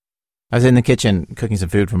I was in the kitchen cooking some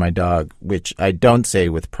food for my dog, which I don't say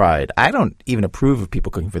with pride. I don't even approve of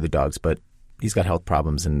people cooking for the dogs, but he's got health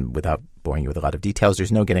problems, and without boring you with a lot of details,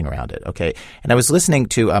 there's no getting around it, okay? And I was listening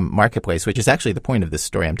to Marketplace, which is actually the point of this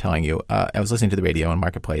story I'm telling you. I was listening to the radio on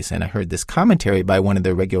Marketplace, and I heard this commentary by one of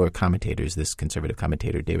the regular commentators, this conservative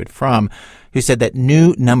commentator, David Frum, who said that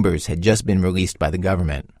new numbers had just been released by the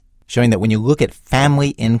government, showing that when you look at family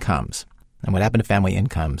incomes and what happened to family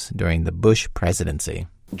incomes during the Bush presidency.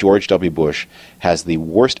 George W. Bush has the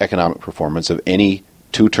worst economic performance of any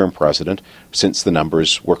two-term president since the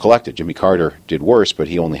numbers were collected. Jimmy Carter did worse, but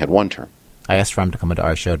he only had one term. I asked Frum to come into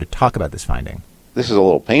our show to talk about this finding. This is a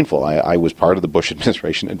little painful. I was part of the Bush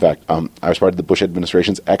administration. In fact, I was part of the Bush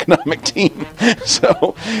administration's economic team.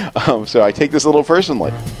 So I take this a little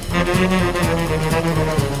personally.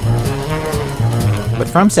 But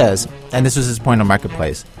Frum says, and this was his point on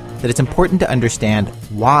Marketplace, that it's important to understand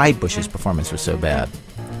why Bush's performance was so bad.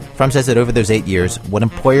 Frum says that over those 8 years, what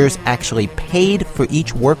employers actually paid for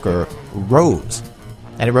each worker rose.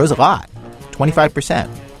 And it rose a lot, 25%.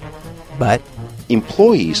 But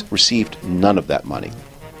employees received none of that money.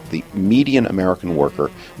 The median American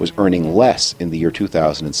worker was earning less in the year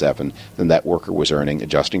 2007 than that worker was earning,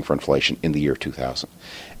 adjusting for inflation, in the year 2000.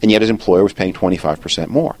 And yet his employer was paying 25%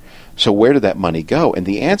 more. So where did that money go? And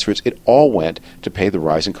the answer is it all went to pay the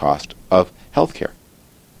rising cost of health care.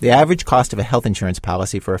 The average cost of a health insurance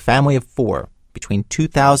policy for a family of four between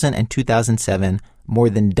 2000 and 2007 more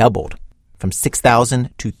than doubled, from $6,000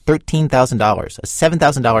 to $13,000, a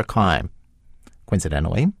 $7,000 climb.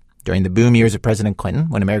 Coincidentally, during the boom years of President Clinton,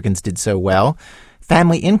 when Americans did so well,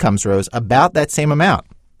 family incomes rose about that same amount,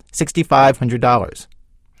 $6,500.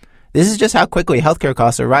 This is just how quickly healthcare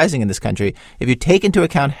costs are rising in this country. If you take into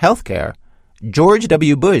account healthcare, George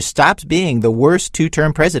W. Bush stops being the worst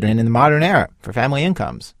two-term president in the modern era for family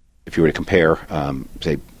incomes. If you were to compare,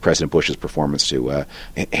 say, President Bush's performance to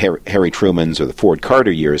Harry Truman's or the Ford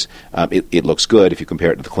Carter years, it looks good. If you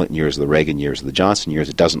compare it to the Clinton years, or the Reagan years, or the Johnson years,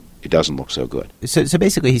 it doesn't look so good. So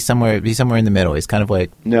basically, he's somewhere in the middle. He's kind of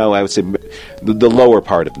like, no, I would say the lower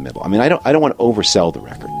part of the middle. I mean, I don't want to oversell the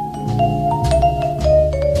record.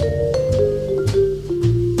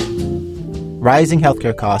 Rising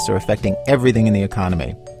healthcare costs are affecting everything in the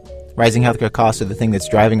economy. Rising healthcare costs are the thing that's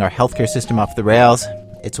driving our healthcare system off the rails.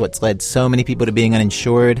 It's what's led so many people to being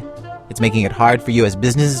uninsured. It's making it hard for you as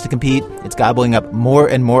businesses to compete. It's gobbling up more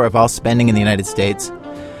and more of all spending in the United States.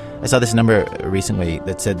 I saw this number recently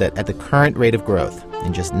that said that at the current rate of growth,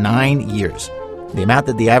 in just 9 years, the amount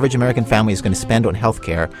that the average American family is going to spend on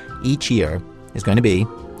healthcare each year is going to be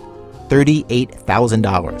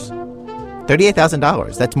 $38,000.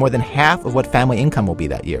 $38,000. That's more than half of what family income will be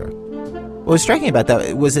that year. What was striking about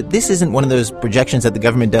that was that this isn't one of those projections that the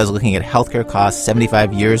government does looking at healthcare costs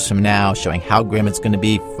 75 years from now, showing how grim it's going to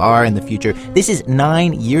be far in the future. This is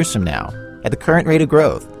 9 years from now, at the current rate of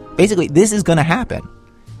growth. Basically, this is going to happen.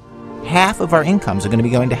 Half of our incomes are going to be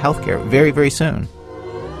going to healthcare very, very soon,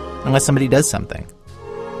 unless somebody does something.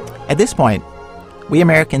 At this point, we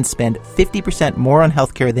Americans spend 50% more on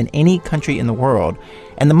healthcare than any country in the world,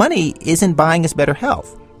 and the money isn't buying us better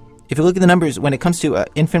health. If you look at the numbers, when it comes to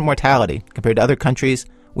infant mortality compared to other countries,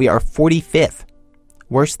 we are 45th,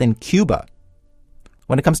 worse than Cuba.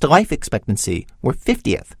 When it comes to life expectancy, we're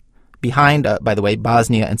 50th, behind, by the way,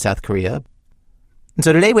 Bosnia and South Korea. And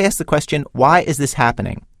so today we ask the question, why is this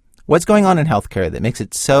happening? What's going on in healthcare that makes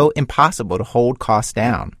it so impossible to hold costs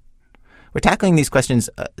down? We're tackling these questions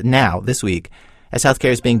now, this week, as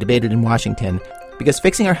healthcare is being debated in Washington, because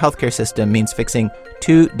fixing our healthcare system means fixing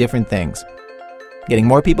two different things: getting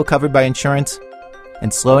more people covered by insurance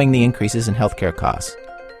and slowing the increases in healthcare costs.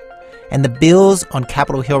 And the bills on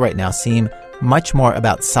Capitol Hill right now seem much more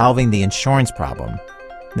about solving the insurance problem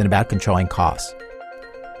than about controlling costs.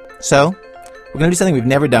 So, we're going to do something we've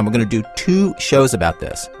never done. We're going to do 2 shows about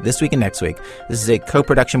this week and next week. This is a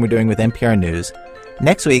co-production we're doing with NPR News.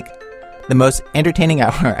 Next week, the most entertaining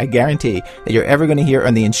hour, I guarantee, that you're ever going to hear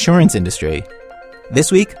on the insurance industry.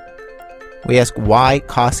 This week, we ask why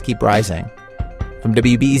costs keep rising. From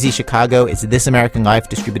WBEZ Chicago, it's This American Life,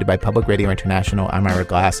 distributed by Public Radio International. I'm Ira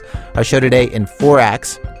Glass. Our show today in 4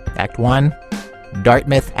 acts. Act 1,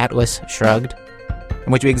 Dartmouth Atlas Shrugged,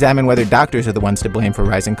 in which we examine whether doctors are the ones to blame for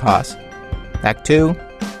rising costs. Act 2,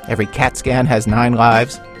 Every CAT Scan Has 9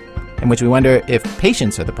 Lives, in which we wonder if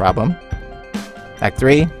patients are the problem. Act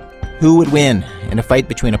 3, Who would win in a fight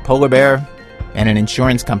between a polar bear and an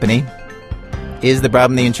insurance company? Is the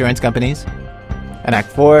problem the insurance companies? And Act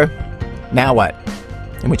 4, Now What?,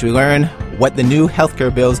 in which we learn what the new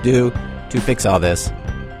healthcare bills do to fix all this,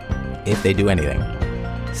 if they do anything.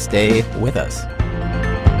 Stay with us.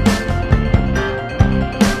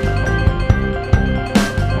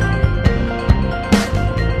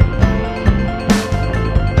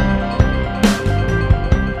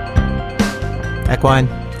 Equine,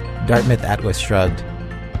 Dartmouth Atlas shrugged.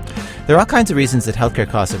 There are all kinds of reasons that healthcare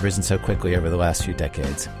costs have risen so quickly over the last few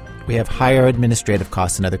decades. We have higher administrative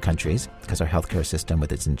costs in other countries because our healthcare system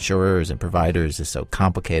with its insurers and providers is so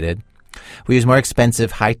complicated. We use more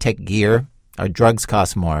expensive high-tech gear. Our drugs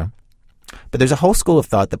cost more. But there's a whole school of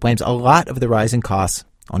thought that blames a lot of the rise in costs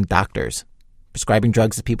on doctors, prescribing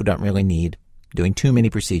drugs that people don't really need, doing too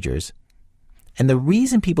many procedures. And the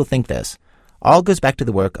reason people think this all goes back to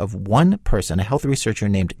the work of one person, a health researcher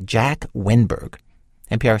named Jack Wenberg.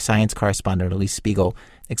 NPR science correspondent Elise Spiegel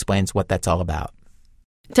explains what that's all about.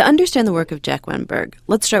 To understand the work of Jack Wenberg,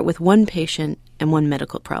 let's start with one patient and one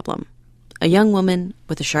medical problem. A young woman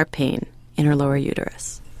with a sharp pain in her lower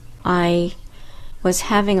uterus. I was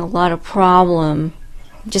having a lot of problem,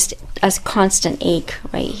 just a constant ache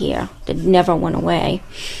right here that never went away.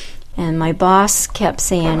 And my boss kept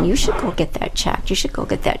saying, you should go get that checked. You should go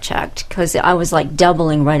get that checked. Because I was like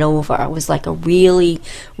doubling right over. It was like a really,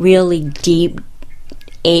 really deep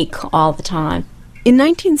ache all the time. In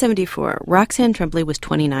 1974, Roxanne Tremblay was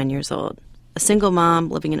 29 years old, a single mom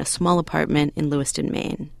living in a small apartment in Lewiston,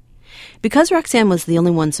 Maine. Because Roxanne was the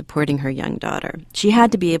only one supporting her young daughter, she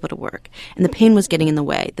had to be able to work, and the pain was getting in the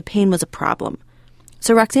way. The pain was a problem.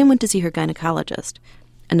 So Roxanne went to see her gynecologist,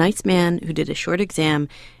 a nice man who did a short exam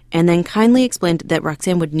and then kindly explained that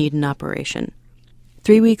Roxanne would need an operation.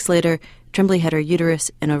 3 weeks later, Tremblay had her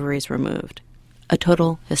uterus and ovaries removed. A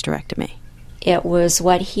total hysterectomy. It was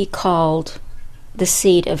what he called the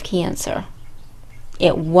seed of cancer.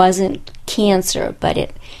 It wasn't cancer, but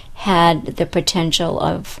it had the potential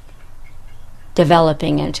of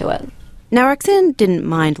developing into it. Now, Roxanne didn't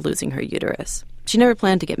mind losing her uterus. She never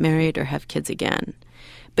planned to get married or have kids again.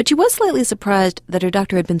 But she was slightly surprised that her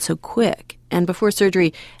doctor had been so quick and before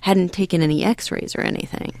surgery hadn't taken any x-rays or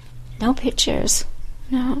anything. No pictures.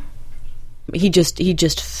 No. He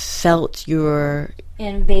just felt your...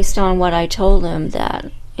 And based on what I told him,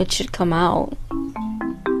 that it should come out.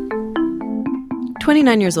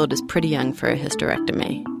 29 years old is pretty young for a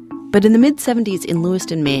hysterectomy. But in the mid-70s in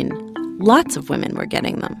Lewiston, Maine, lots of women were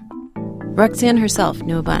getting them. Roxanne herself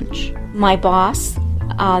knew a bunch. My boss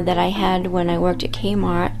that I had when I worked at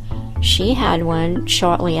Kmart, she had one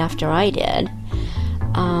shortly after I did.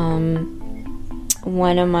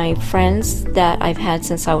 One of my friends that I've had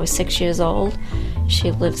since I was 6 years old,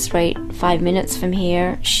 she lives right 5 minutes from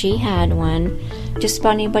here. She had one. Just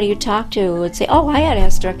about anybody you talk to would say, oh, I had a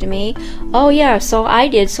hysterectomy. Oh, yeah, so I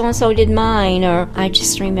did. So-and-so did mine. Or I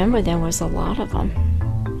just remember there was a lot of them.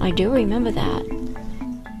 I do remember that.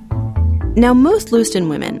 Now, most Lewiston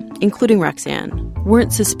women, including Roxanne,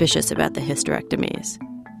 weren't suspicious about the hysterectomies.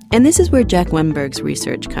 And this is where Jack Wenberg's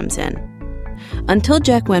research comes in. Until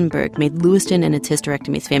Jack Wenberg made Lewiston and its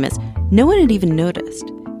hysterectomies famous, no one had even noticed.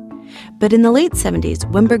 But in the late 70s,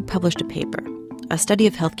 Wenberg published a paper, a study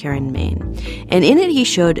of healthcare in Maine, and in it he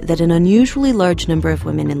showed that an unusually large number of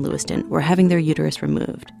women in Lewiston were having their uterus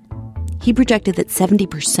removed. He projected that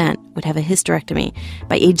 70% would have a hysterectomy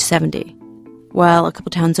by age 70, while a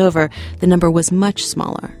couple towns over, the number was much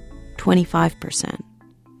smaller, 25%.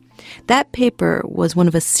 That paper was one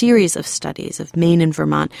of a series of studies of Maine and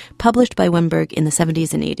Vermont published by Wenberg in the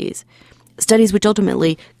 70s and 80s, studies which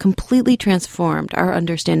ultimately completely transformed our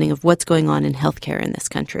understanding of what's going on in healthcare in this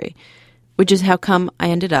country, which is how come I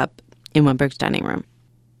ended up in Wenberg's dining room.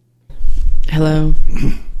 Hello.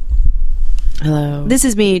 Hello. This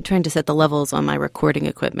is me trying to set the levels on my recording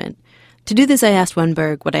equipment. To do this, I asked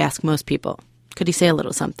Wenberg what I ask most people. Could he say a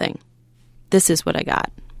little something? This is what I got.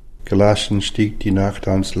 Gelassen stieg die Nacht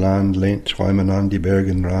ans Land, lehnt träumen an die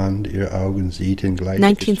Bergenrand, ihr Augen sieht in gleich...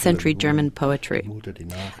 19th century German poetry.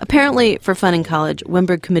 Apparently, for fun in college,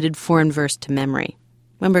 Wenberg committed foreign verse to memory.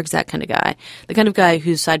 Wenberg's that kind of guy, the kind of guy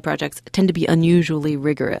whose side projects tend to be unusually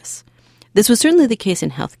rigorous. This was certainly the case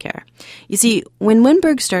in healthcare. You see, when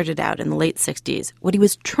Wenberg started out in the late 60s, what he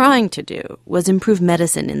was trying to do was improve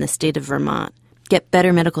medicine in the state of Vermont, get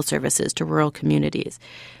better medical services to rural communities.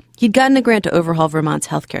 He'd gotten a grant to overhaul Vermont's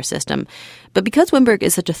healthcare system, but because Wenberg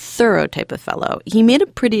is such a thorough type of fellow, he made a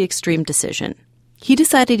pretty extreme decision. He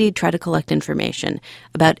decided he'd try to collect information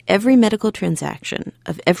about every medical transaction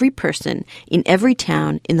of every person in every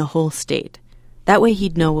town in the whole state. That way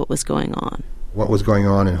he'd know what was going on. What was going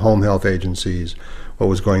on in home health agencies, what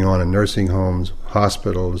was going on in nursing homes,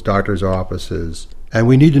 hospitals, doctors' offices. And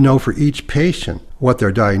we need to know for each patient what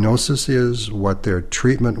their diagnosis is, what their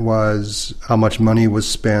treatment was, how much money was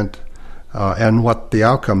spent, and what the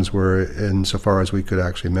outcomes were insofar as we could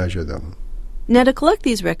actually measure them. Now, to collect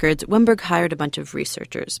these records, Wenberg hired a bunch of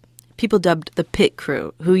researchers, people dubbed the Pit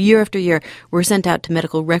Crew, who year after year were sent out to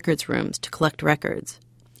medical records rooms to collect records.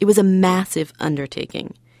 It was a massive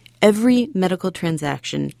undertaking. every medical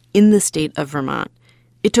transaction in the state of Vermont.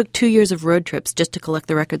 It took 2 years of road trips just to collect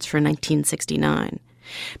the records for 1969.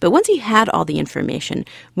 But once he had all the information,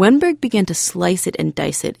 Wenberg began to slice it and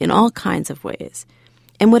dice it in all kinds of ways.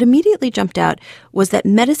 And what immediately jumped out was that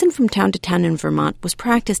medicine from town to town in Vermont was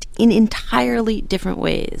practiced in entirely different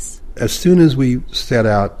ways. As soon as we set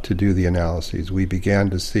out to do the analyses, we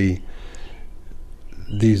began to see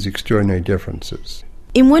these extraordinary differences.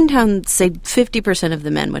 In one town, say 50% of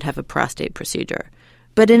the men would have a prostate procedure.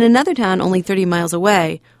 But in another town, only 30 miles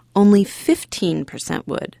away, only 15%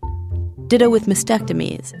 would. Ditto with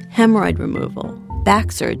mastectomies, hemorrhoid removal,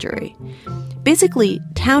 back surgery. Basically,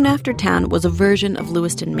 town after town was a version of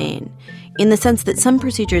Lewiston, Maine, in the sense that some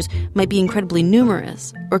procedures might be incredibly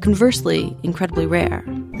numerous, or conversely, incredibly rare.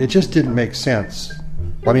 It just didn't make sense.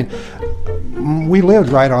 I mean, we lived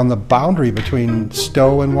right on the boundary between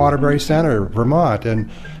Stowe and Waterbury Center, Vermont,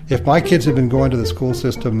 and if my kids had been going to the school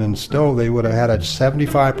system in Stowe, they would have had a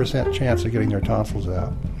 75% chance of getting their tonsils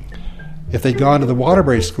out. If they'd gone to the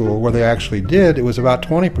Waterbury school, where they actually did, it was about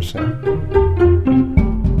 20%.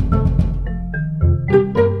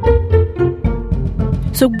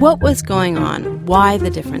 So what was going on? Why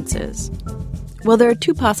the differences? Well, there are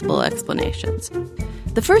two possible explanations.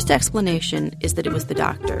 The first explanation is that it was the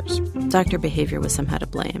doctors. Doctor behavior was somehow to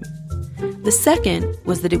blame. The second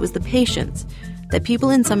was that it was the patients, that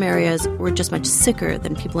people in some areas were just much sicker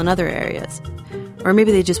than people in other areas. Or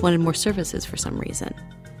maybe they just wanted more services for some reason.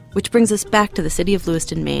 Which brings us back to the city of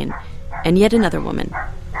Lewiston, Maine, and yet another woman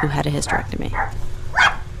who had a hysterectomy.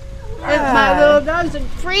 My little dog's a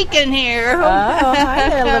freak in here. Oh, hi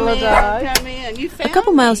there, little dog. Come in. You found A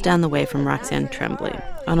couple me. miles down the way from Roxanne Tremblay,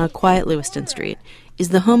 on a quiet Lewiston street, is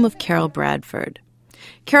the home of Carol Bradford.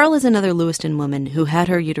 Carol is another Lewiston woman who had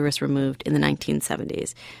her uterus removed in the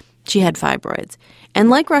 1970s. She had fibroids. And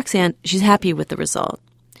like Roxanne, she's happy with the result.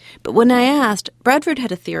 But when I asked, Bradford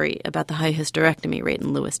had a theory about the high hysterectomy rate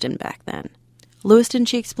in Lewiston back then. Lewiston,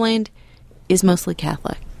 she explained, is mostly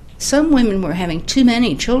Catholic. Some women were having too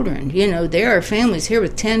many children. You know, there are families here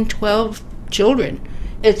with 10, 12 children.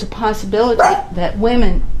 It's a possibility that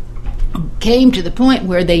women came to the point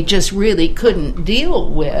where they just really couldn't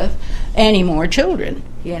deal with any more children,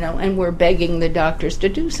 you know, and were begging the doctors to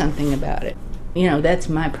do something about it. You know, that's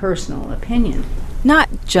my personal opinion. Not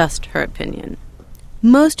just her opinion.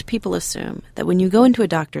 Most people assume that when you go into a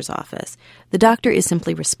doctor's office, the doctor is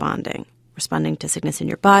simply responding to sickness in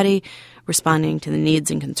your body, responding to the needs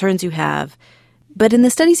and concerns you have. But in the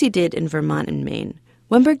studies he did in Vermont and Maine,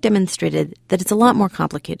 Wenberg demonstrated that it's a lot more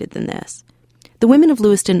complicated than this. The women of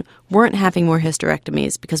Lewiston weren't having more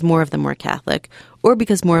hysterectomies because more of them were Catholic or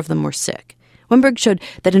because more of them were sick. Wenberg showed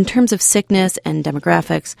that in terms of sickness and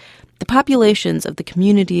demographics, the populations of the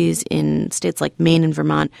communities in states like Maine and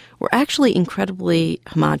Vermont were actually incredibly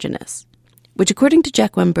homogenous, which, according to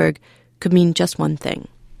Jack Wenberg, could mean just one thing.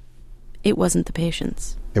 It wasn't the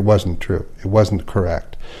patients. It wasn't true. It wasn't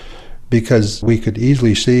correct. Because we could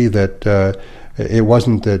easily see that it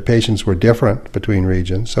wasn't that patients were different between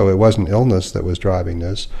regions, so it wasn't illness that was driving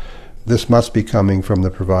this. This must be coming from the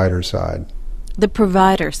provider side. The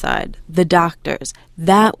provider side, the doctors,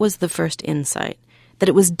 that was the first insight. That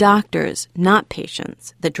it was doctors, not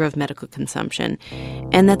patients, that drove medical consumption,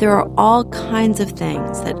 and that there are all kinds of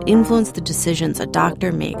things that influence the decisions a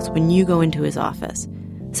doctor makes when you go into his office.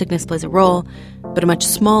 Sickness plays a role, but a much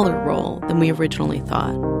smaller role than we originally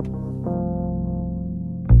thought.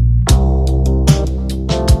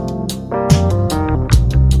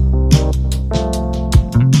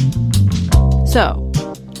 So,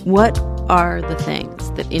 what are the things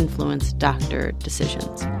that influence doctor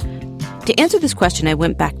decisions? To answer this question, I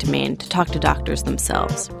went back to Maine to talk to doctors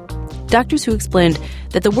themselves. Doctors who explained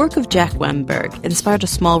that the work of Jack Wenberg inspired a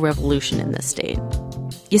small revolution in this state.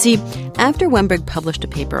 You see, after Wenberg published a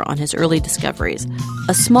paper on his early discoveries,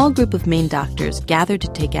 a small group of Maine doctors gathered to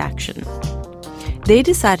take action. They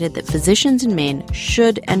decided that physicians in Maine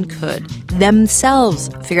should and could themselves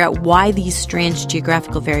figure out why these strange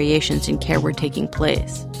geographical variations in care were taking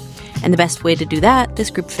place. And the best way to do that,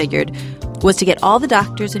 this group figured, was to get all the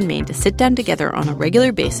doctors in Maine to sit down together on a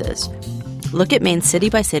regular basis, look at Maine city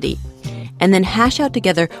by city, and then hash out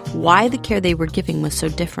together why the care they were giving was so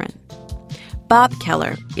different. Bob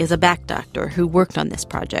Keller is a back doctor who worked on this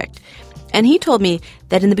project, and he told me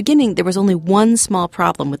that in the beginning there was only one small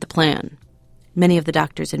problem with the plan. Many of the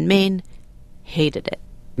doctors in Maine hated it.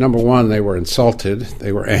 Number one, they were insulted.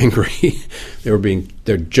 They were angry.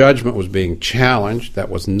 Their judgment was being challenged. That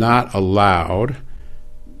was not allowed.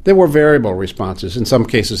 There were variable responses. In some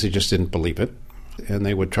cases, they just didn't believe it, and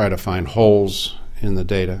they would try to find holes in the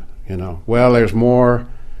data. Well, there's more.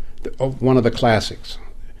 One of the classics.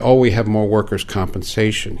 Oh, we have more workers'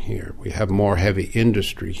 compensation here. We have more heavy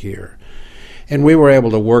industry here. And we were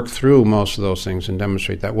able to work through most of those things and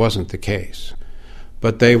demonstrate that wasn't the case.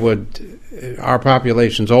 But our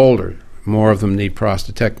population's older. More of them need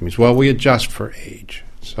prostatectomies. Well, we adjust for age.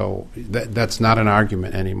 So that's not an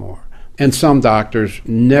argument anymore. And some doctors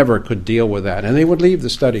never could deal with that, and they would leave the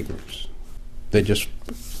study groups. They just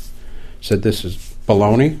said, this is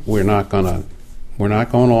baloney. We're not going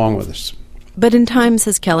along with this. But in time,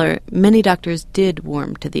 says Keller, many doctors did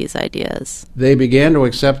warm to these ideas. They began to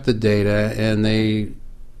accept the data, and they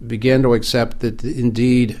began to accept that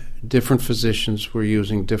indeed different physicians were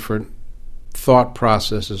using different thought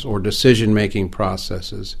processes or decision-making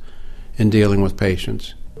processes in dealing with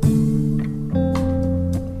patients.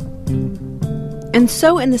 And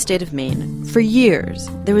so in the state of Maine, for years,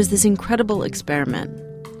 there was this incredible experiment.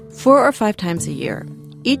 4 or 5 times a year,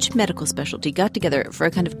 each medical specialty got together for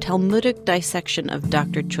a kind of Talmudic dissection of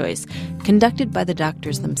doctor choice conducted by the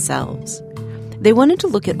doctors themselves. They wanted to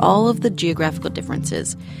look at all of the geographical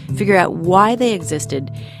differences, figure out why they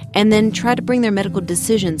existed, and then try to bring their medical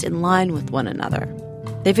decisions in line with one another.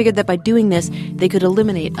 They figured that by doing this, they could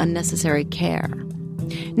eliminate unnecessary care.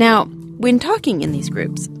 Now, when talking in these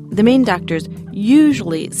groups, the Maine doctors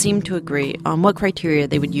usually seem to agree on what criteria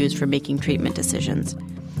they would use for making treatment decisions.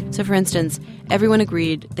 So, for instance, everyone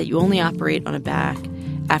agreed that you only operate on a back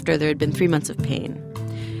after there had been 3 months of pain.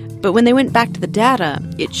 But when they went back to the data,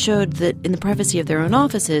 it showed that in the privacy of their own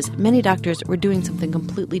offices, many doctors were doing something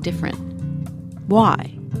completely different.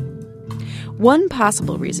 Why? One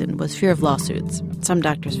possible reason was fear of lawsuits. Some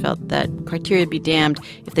doctors felt that criteria would be damned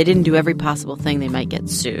if they didn't do every possible thing, they might get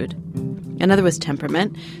sued. Another was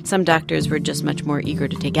temperament. Some doctors were just much more eager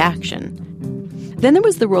to take action. Then there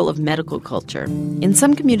was the role of medical culture. In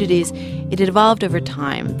some communities, it had evolved over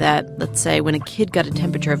time that, let's say, when a kid got a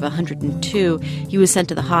temperature of 102, he was sent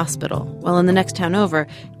to the hospital, while in the next town over,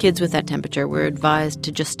 kids with that temperature were advised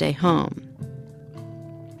to just stay home.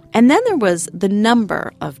 And then there was the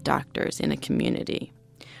number of doctors in a community.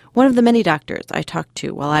 One of the many doctors I talked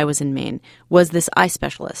to while I was in Maine was this eye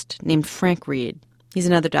specialist named Frank Reed. He's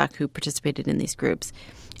another doc who participated in these groups.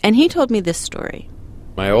 And he told me this story.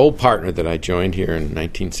 My old partner that I joined here in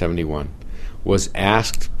 1971 was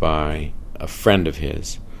asked by a friend of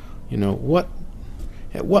his,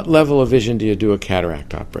 at what level of vision do you do a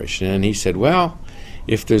cataract operation? And he said, well,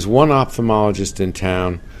 if there's one ophthalmologist in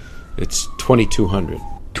town, it's 2,200.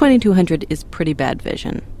 2,200 is pretty bad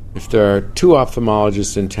vision. If there are 2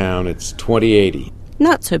 ophthalmologists in town, it's 20/80.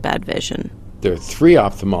 Not so bad vision. If there are 3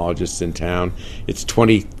 ophthalmologists in town, it's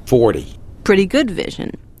 20/40. Pretty good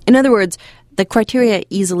vision. In other words, the criteria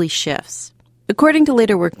easily shifts. According to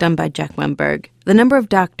later work done by Jack Wemberg, the number of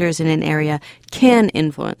doctors in an area can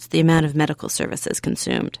influence the amount of medical services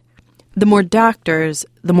consumed. The more doctors,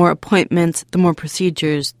 the more appointments, the more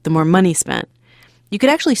procedures, the more money spent. You could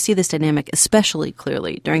actually see this dynamic especially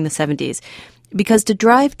clearly during the 70s, because to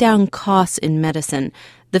drive down costs in medicine,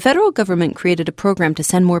 the federal government created a program to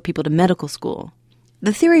send more people to medical school.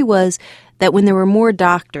 The theory was that when there were more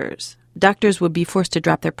doctors would be forced to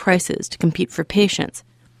drop their prices to compete for patients.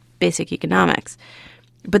 Basic economics.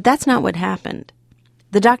 But that's not what happened.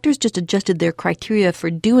 The doctors just adjusted their criteria for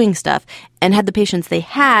doing stuff and had the patients they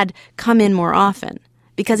had come in more often.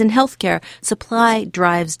 Because in healthcare, supply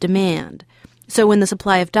drives demand. So when the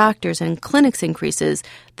supply of doctors and clinics increases,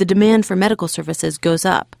 the demand for medical services goes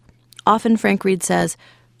up. Often, Frank Reed says,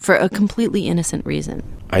 for a completely innocent reason.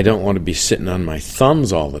 I don't want to be sitting on my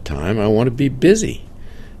thumbs all the time. I want to be busy.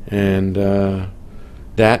 And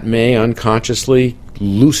that may unconsciously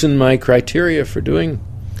loosen my criteria for doing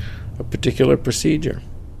a particular procedure.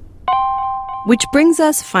 Which brings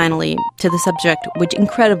us, finally, to the subject which,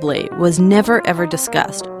 incredibly, was never ever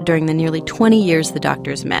discussed during the nearly 20 years the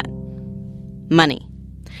doctors met. Money.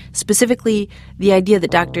 Specifically, the idea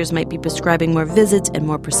that doctors might be prescribing more visits and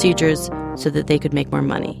more procedures so that they could make more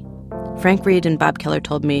money. Frank Reed and Bob Keller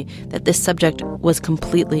told me that this subject was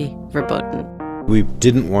completely verboten. We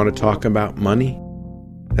didn't want to talk about money.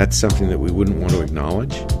 That's something that we wouldn't want to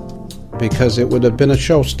acknowledge. Because it would have been a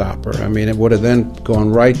showstopper. I mean, it would have then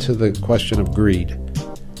gone right to the question of greed.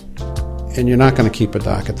 And you're not going to keep a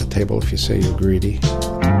doc at the table if you say you're greedy.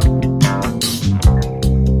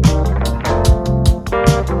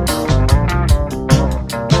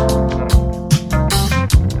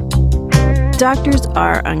 Doctors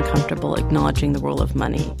are uncomfortable acknowledging the role of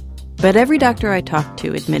money. But every doctor I talked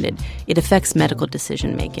to admitted it affects medical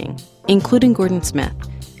decision-making, including Gordon Smith,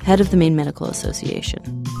 head of the Maine Medical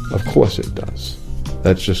Association. Of course it does.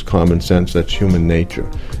 That's just common sense. That's human nature.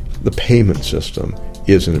 The payment system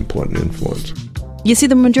is an important influence. You see,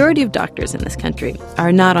 the majority of doctors in this country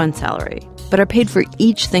are not on salary, but are paid for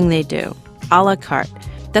each thing they do, a la carte.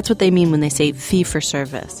 That's what they mean when they say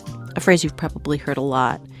fee-for-service, a phrase you've probably heard a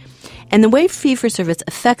lot. And the way fee-for-service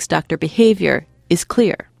affects doctor behavior is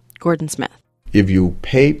clear. Gordon Smith. If you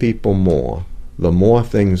pay people more, the more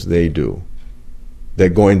things they do, they're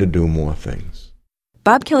going to do more things.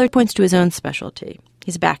 Bob Keller points to his own specialty.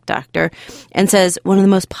 He's a back doctor and says one of the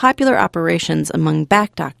most popular operations among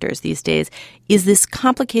back doctors these days is this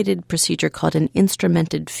complicated procedure called an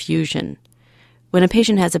instrumented fusion. When a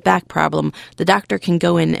patient has a back problem, the doctor can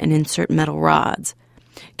go in and insert metal rods.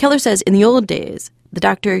 Keller says in the old days, the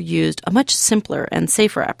doctor used a much simpler and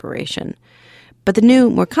safer operation. But the new,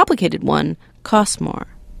 more complicated one costs more.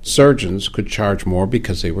 Surgeons could charge more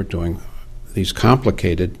because they were doing these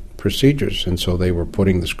complicated procedures, and so they were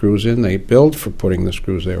putting the screws in, they billed for putting the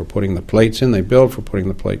screws, they were putting the plates in, they billed for putting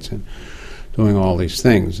the plates in, doing all these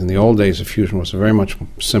things. In the old days, a fusion was a very much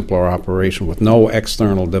simpler operation with no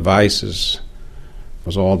external devices. It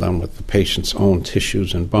was all done with the patient's own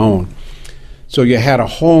tissues and bone. So you had a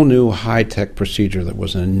whole new high-tech procedure that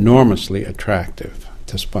was enormously attractive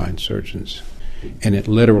to spine surgeons, and it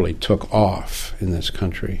literally took off in this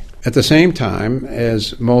country. At the same time,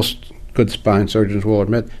 as most good spine surgeons will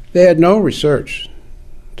admit, they had no research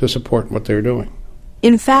to support what they were doing.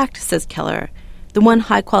 In fact, says Keller, the one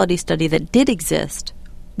high-quality study that did exist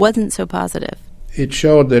wasn't so positive. It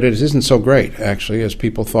showed that it isn't so great, actually, as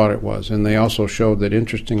people thought it was. And they also showed that,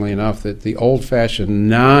 interestingly enough, that the old-fashioned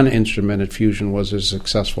non-instrumented fusion was as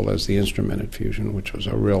successful as the instrumented fusion, which was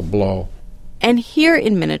a real blow. And here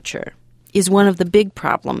in miniature is one of the big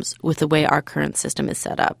problems with the way our current system is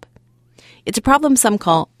set up. It's a problem some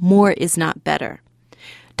call more is not better.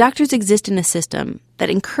 Doctors exist in a system that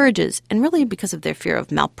encourages, and really because of their fear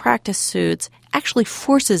of malpractice suits, actually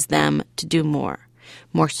forces them to do more.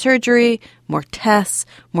 More surgery, more tests,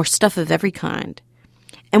 more stuff of every kind.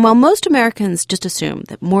 And while most Americans just assume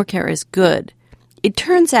that more care is good, it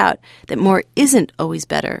turns out that more isn't always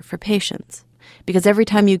better for patients. Because every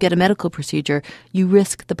time you get a medical procedure, you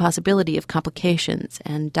risk the possibility of complications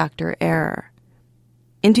and doctor error.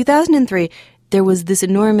 In 2003, there was this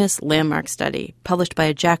enormous landmark study published by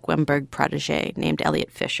a Jack Wemberg protege named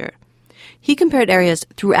Elliot Fisher. He compared areas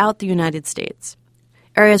throughout the United States,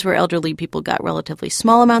 areas where elderly people got relatively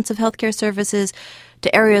small amounts of healthcare services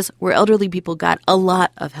to areas where elderly people got a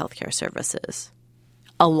lot of healthcare services.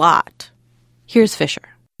 A lot. Here's Fisher.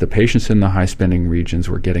 The patients in the high-spending regions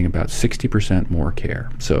were getting about 60% more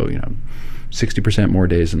care. So, 60% more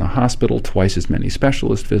days in the hospital, twice as many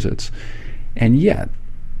specialist visits. And yet,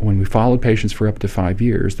 when we followed patients for up to 5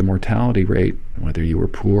 years, the mortality rate, whether you were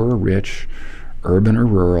poor or rich, urban or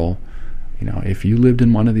rural, if you lived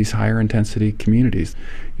in one of these higher intensity communities,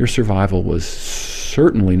 your survival was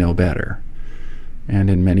certainly no better, and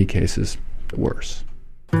in many cases, worse.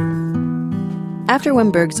 After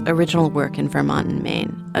Wemberg's original work in Vermont and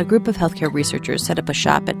Maine, a group of healthcare researchers set up a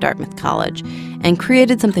shop at Dartmouth College and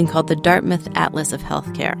created something called the Dartmouth Atlas of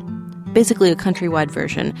Healthcare, basically a countrywide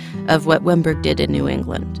version of what Wemberg did in New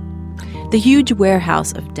England. The huge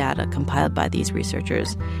warehouse of data compiled by these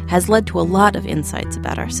researchers has led to a lot of insights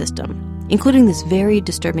about our system, including this very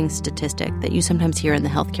disturbing statistic that you sometimes hear in the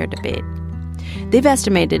healthcare debate. They've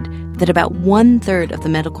estimated that about 1/3 of the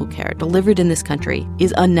medical care delivered in this country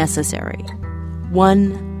is unnecessary.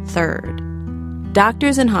 1/3.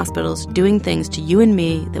 Doctors and hospitals doing things to you and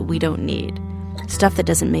me that we don't need. Stuff that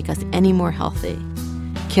doesn't make us any more healthy.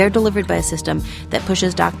 Care delivered by a system that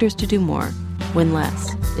pushes doctors to do more when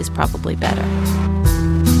less is probably better.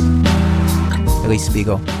 Elise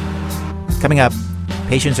Spiegel. Coming up,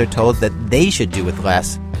 patients are told that they should do with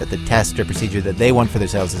less, that the test or procedure that they want for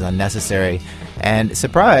themselves is unnecessary. And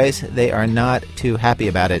surprise, they are not too happy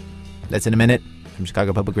about it. That's in a minute from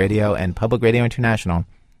Chicago Public Radio and Public Radio International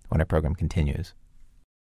when our program continues.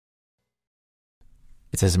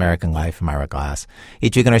 It says American Life. I'm Ira Glass.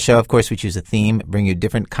 Each week on our show, of course, we choose a theme, bring you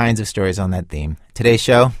different kinds of stories on that theme. Today's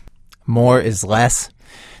show, More is Less.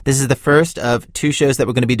 This is the first of 2 shows that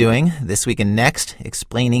we're going to be doing this week and next,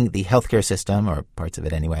 explaining the healthcare system, or parts of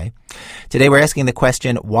it anyway. Today we're asking the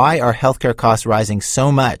question, why are healthcare costs rising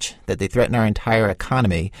so much that they threaten our entire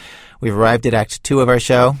economy? We've arrived at Act 2 of our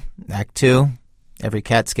show. Act 2, every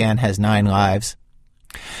CAT scan has 9 lives.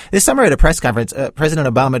 This summer at a press conference,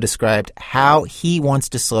 President Obama described how he wants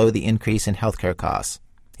to slow the increase in healthcare costs.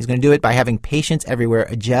 He's going to do it by having patients everywhere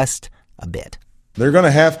adjust a bit. They're going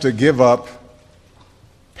to have to give up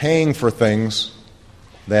paying for things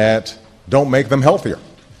that don't make them healthier.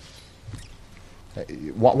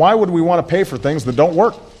 Why would we want to pay for things that don't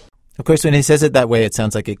work? Of course, when he says it that way, it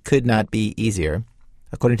sounds like it could not be easier.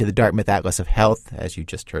 According to the Dartmouth Atlas of Health, as you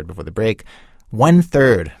just heard before the break,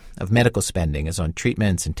 1/3 of medical spending is on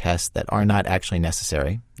treatments and tests that are not actually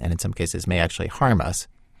necessary, and in some cases may actually harm us.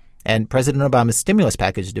 And President Obama's stimulus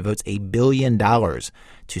package devotes $1 billion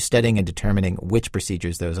to studying and determining which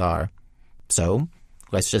procedures those are. So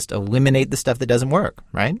let's just eliminate the stuff that doesn't work,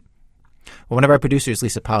 right? Well, one of our producers,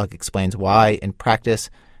 Lisa Pollack, explains why, in practice,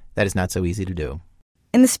 that is not so easy to do.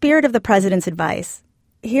 In the spirit of the president's advice,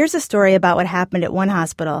 here's a story about what happened at one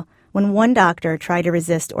hospital when one doctor tried to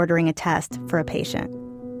resist ordering a test for a patient.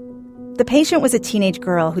 The patient was a teenage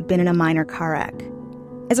girl who'd been in a minor car wreck.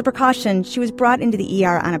 As a precaution, she was brought into the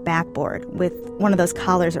ER on a backboard with one of those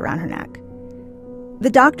collars around her neck. The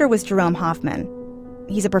doctor was Jerome Hoffman.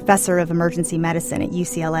 He's a professor of emergency medicine at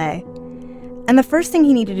UCLA. And the first thing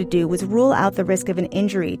he needed to do was rule out the risk of an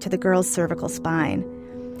injury to the girl's cervical spine.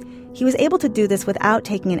 He was able to do this without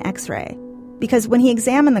taking an X-ray, because when he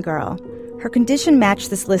examined the girl, her condition matched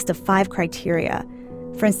this list of 5 criteria.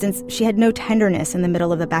 For instance, she had no tenderness in the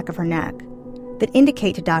middle of the back of her neck that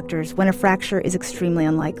indicate to doctors when a fracture is extremely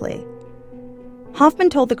unlikely. Hoffman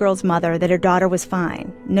told the girl's mother that her daughter was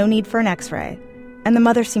fine, no need for an X-ray, and the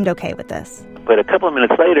mother seemed okay with this. But a couple of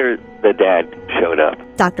minutes later, the dad showed up.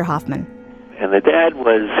 Dr. Hoffman. And the dad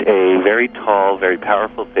was a very tall, very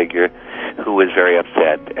powerful figure who was very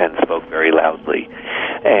upset and spoke very loudly.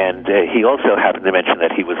 And he also happened to mention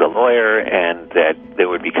that he was a lawyer and that there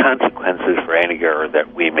would be consequences for any error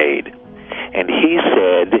that we made. And he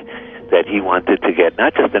said that he wanted to get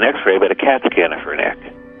not just an X-ray, but a CAT scan of her neck.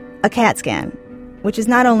 A CAT scan, which is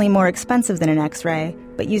not only more expensive than an X-ray,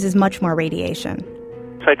 but uses much more radiation.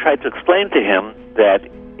 So I tried to explain to him that,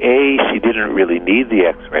 A, she didn't really need the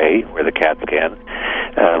X-ray or the CAT scan,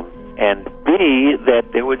 and B, that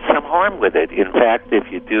there was some harm with it. In fact,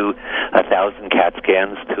 if you do 1,000 CAT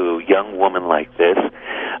scans to a young woman like this,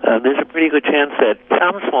 there's a pretty good chance that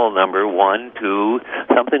some small number, 1, 2,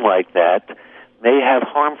 something like that, may have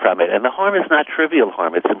harm from it. And the harm is not trivial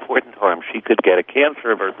harm. It's important harm. She could get a cancer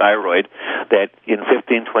of her thyroid that in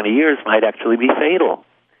 15, 20 years might actually be fatal.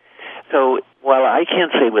 So while I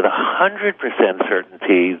can't say with 100%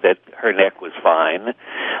 certainty that her neck was fine,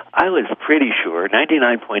 I was pretty sure,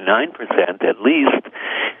 99.9% at least,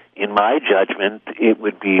 in my judgment, it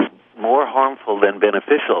would be more harmful than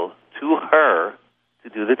beneficial to her to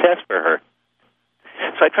do the test for her.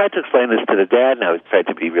 So I tried to explain this to the dad, and I tried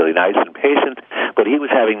to be really nice and patient, but he was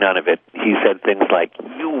having none of it. He said things like,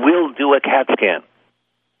 "You will do a CAT scan."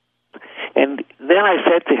 And then I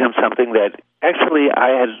said to him something that actually I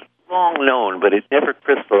had long known, but it never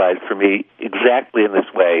crystallized for me exactly in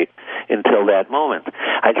this way until that moment.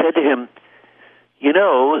 I said to him,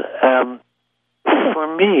 for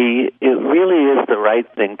me, it really is the right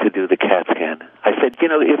thing to do the CAT scan. I said,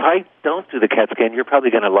 if I don't do the CAT scan, you're probably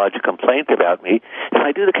going to lodge a complaint about me. If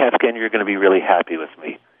I do the CAT scan, you're going to be really happy with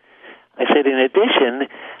me. I said, in addition,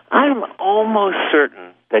 I'm almost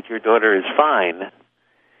certain that your daughter is fine,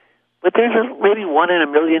 but there's maybe 1 in a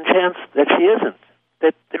million chance that she isn't.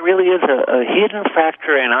 That there really is a hidden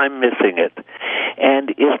fracture and I'm missing it. And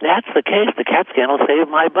if that's the case, the CAT scan will save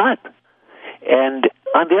my butt. And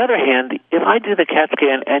on the other hand, if I do the CAT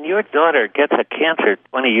scan and your daughter gets a cancer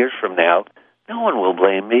 20 years from now, no one will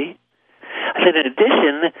blame me. I said, in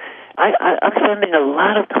addition, I'm spending a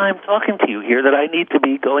lot of time talking to you here that I need to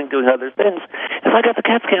be going doing other things. If I got the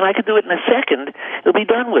CAT scan, I could do it in a second. It'll be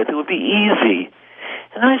done with. It would be easy.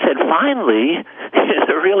 And I said, finally,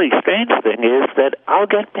 the really strange thing is that I'll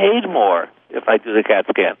get paid more if I do the CAT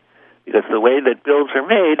scan. Because the way that bills are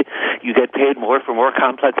made, you get paid more for more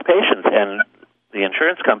complex patients. And the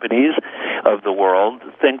insurance companies of the world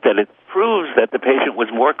think that it proves that the patient was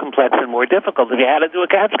more complex and more difficult if you had to do a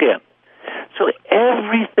CAT scan. So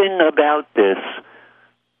everything about this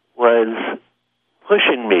was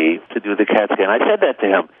pushing me to do the CAT scan. I said that to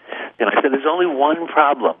him. And I said, there's only one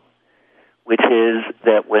problem, which is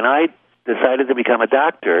that when I decided to become a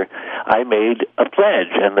doctor, I made a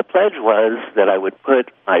pledge. And the pledge was that I would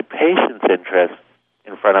put my patient's interest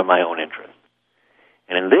in front of my own interest.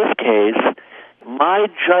 And in this case, my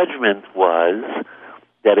judgment was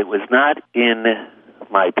that it was not in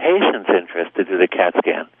my patient's interest to do the CAT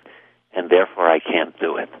scan, and therefore I can't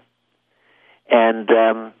do it. And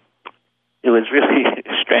it was really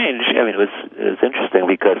strange. I mean, it was interesting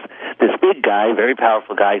because this big guy, very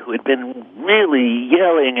powerful guy, who had been really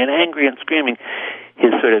yelling and angry and screaming,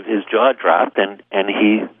 his jaw dropped, and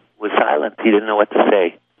he was silent. He didn't know what to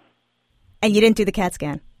say. And you didn't do the CAT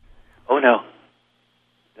scan? Oh, no.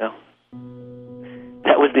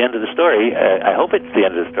 that was the end of the story. I hope it's the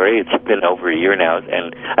end of the story. It's been over a year now,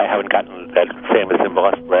 and I haven't gotten that famous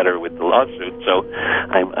embossed letter with the lawsuit, so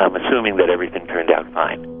I'm assuming that everything turned out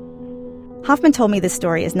fine. Hoffman told me this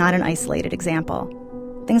story is not an isolated example.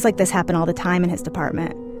 Things like this happen all the time in his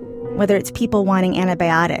department. Whether it's people wanting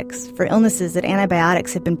antibiotics for illnesses that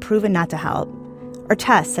antibiotics have been proven not to help, or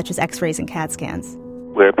tests such as x-rays and CAT scans.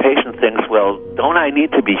 Where a patient thinks, well, don't I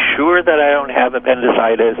need to be sure that I don't have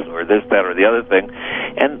appendicitis or this, that, or the other thing?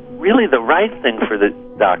 And really the right thing for the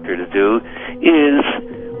doctor to do is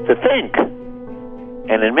to think.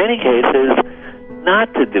 And in many cases,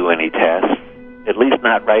 not to do any tests, at least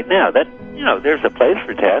not right now. That, there's a place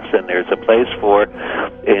for tests and there's a place for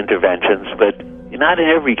interventions, but not in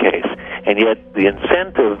every case. And yet the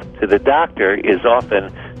incentive to the doctor is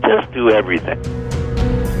often just do everything.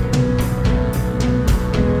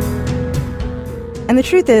 And the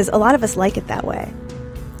truth is, a lot of us like it that way.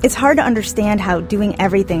 It's hard to understand how doing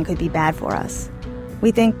everything could be bad for us.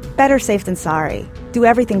 We think, better safe than sorry. Do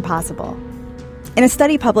everything possible. In a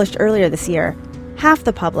study published earlier this year, half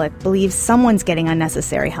the public believes someone's getting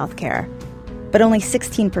unnecessary health care, but only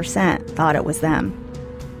 16% thought it was them.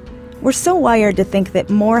 We're so wired to think that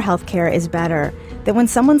more health care is better that when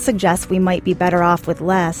someone suggests we might be better off with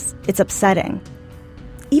less, it's upsetting.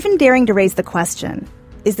 Even daring to raise the question,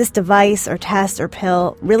 is this device or test or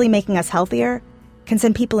pill really making us healthier, can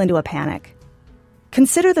send people into a panic.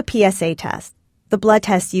 Consider the PSA test, the blood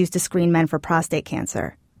test used to screen men for prostate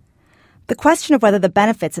cancer. The question of whether the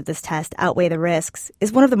benefits of this test outweigh the risks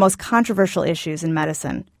is one of the most controversial issues in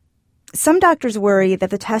medicine. Some doctors worry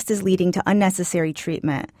that the test is leading to unnecessary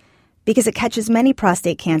treatment because it catches many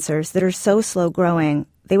prostate cancers that are so slow growing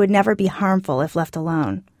they would never be harmful if left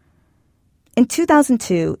alone. In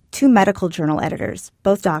 2002, two medical journal editors,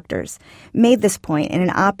 both doctors, made this point in an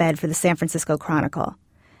op-ed for the San Francisco Chronicle.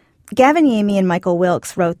 Gavin Yamey and Michael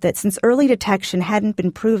Wilkes wrote that since early detection hadn't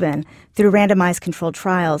been proven through randomized controlled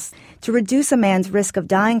trials to reduce a man's risk of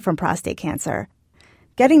dying from prostate cancer,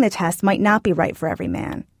 getting the test might not be right for every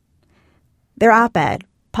man. Their op-ed,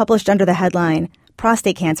 published under the headline,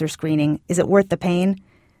 "Prostate Cancer Screening, Is It Worth the Pain?"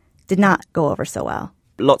 did not go over so well.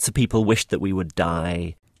 Lots of people wished that we would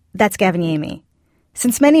die. That's Gavin Yamey.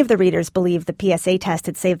 Since many of the readers believed the PSA test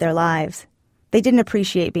had saved their lives, they didn't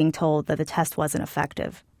appreciate being told that the test wasn't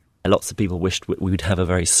effective. Lots of people wished we would have a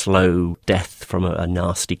very slow death from a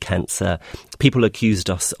nasty cancer. People accused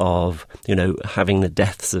us of, having the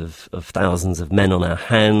deaths of thousands of men on our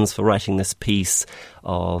hands for writing this piece,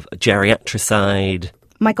 of geriatricide.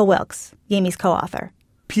 Michael Wilkes, Yamey's co-author.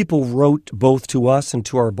 People wrote both to us and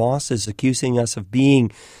to our bosses accusing us of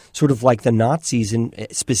being sort of like the Nazis, and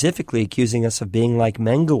specifically accusing us of being like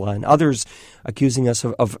Mengele, and others accusing us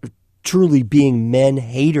of truly being men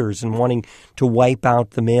haters and wanting to wipe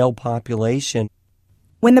out the male population.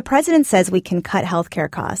 When the president says we can cut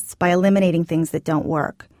healthcare costs by eliminating things that don't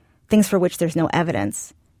work, things for which there's no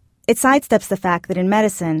evidence, it sidesteps the fact that in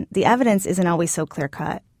medicine, the evidence isn't always so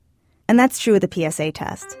clear-cut. And that's true of the PSA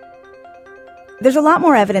test. There's a lot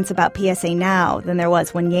more evidence about PSA now than there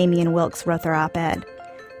was when Yamey and Wilkes wrote their op-ed.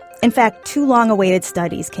 In fact, two long-awaited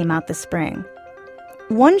studies came out this spring.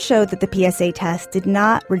 One showed that the PSA test did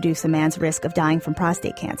not reduce a man's risk of dying from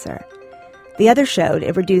prostate cancer. The other showed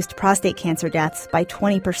it reduced prostate cancer deaths by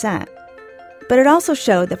 20%. But it also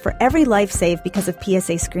showed that for every life saved because of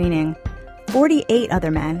PSA screening, 48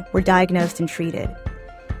 other men were diagnosed and treated.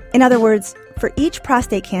 In other words, for each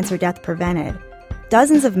prostate cancer death prevented,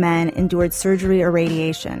 dozens of men endured surgery or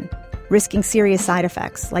radiation, risking serious side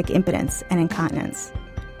effects like impotence and incontinence.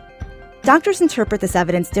 Doctors interpret this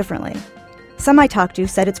evidence differently. Some I talked to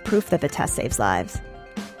said it's proof that the test saves lives.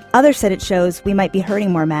 Others said it shows we might be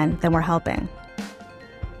hurting more men than we're helping.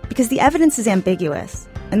 Because the evidence is ambiguous,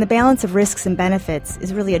 and the balance of risks and benefits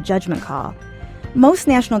is really a judgment call, most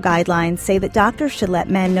national guidelines say that doctors should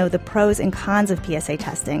let men know the pros and cons of PSA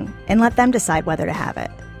testing and let them decide whether to have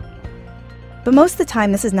it. But most of the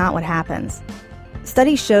time, this is not what happens.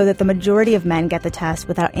 Studies show that the majority of men get the test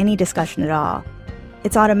without any discussion at all.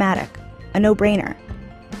 It's automatic, a no-brainer.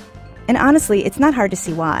 And honestly, it's not hard to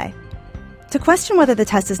see why. To question whether the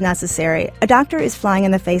test is necessary, a doctor is flying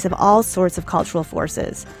in the face of all sorts of cultural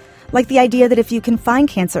forces, like the idea that if you can find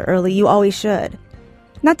cancer early, you always should.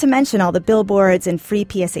 Not to mention all the billboards and free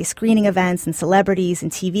PSA screening events and celebrities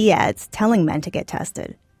and TV ads telling men to get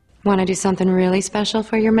tested. Want to do something really special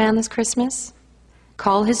for your man this Christmas?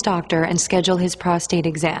 Call his doctor and schedule his prostate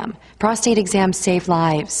exam. Prostate exams save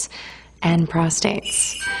lives and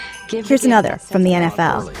prostates. Here's another from the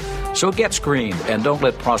NFL. So get screened and don't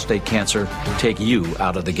let prostate cancer take you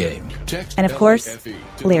out of the game. And of course,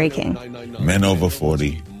 Larry King. Men over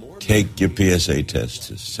 40 take your PSA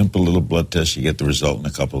test. It's a simple little blood test. You get the result in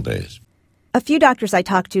a couple of days. A few doctors I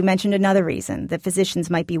talked to mentioned another reason that physicians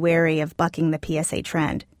might be wary of bucking the PSA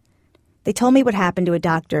trend. They told me what happened to a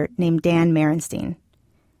doctor named Dan Merenstein.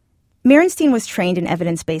 Merenstein was trained in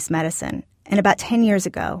evidence-based medicine, and about 10 years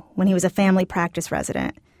ago, when he was a family practice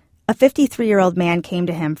resident, a 53-year-old man came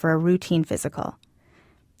to him for a routine physical.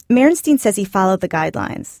 Merenstein says he followed the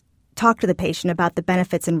guidelines, talked to the patient about the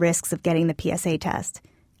benefits and risks of getting the PSA test,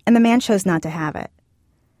 and the man chose not to have it.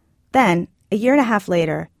 Then, a year and a half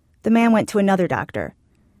later, the man went to another doctor.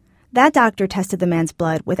 That doctor tested the man's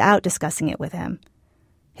blood without discussing it with him.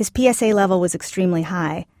 His PSA level was extremely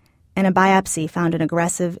high, and a biopsy found an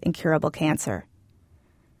aggressive, incurable cancer.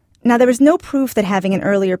 Now, there was no proof that having an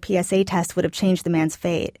earlier PSA test would have changed the man's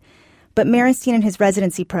fate, but Merenstein and his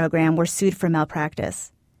residency program were sued for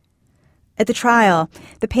malpractice. At the trial,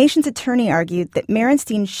 the patient's attorney argued that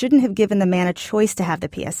Merenstein shouldn't have given the man a choice to have the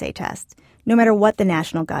PSA test, no matter what the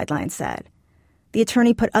national guidelines said. The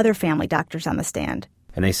attorney put other family doctors on the stand.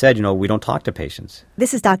 And they said, we don't talk to patients.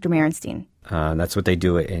 This is Dr. Merenstein. That's what they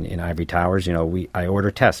do in Ivory Towers. I order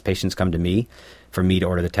tests. Patients come to me for me to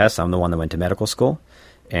order the tests. I'm the one that went to medical school,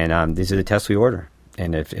 and these are the tests we order.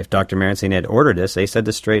 And if Dr. Merenstein had ordered this, they said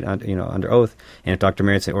this straight, under oath. And if Dr.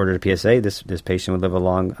 Merenstein ordered a PSA, this patient would live a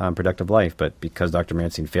long, productive life. But because Dr.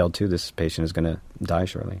 Merenstein failed to, this patient is going to die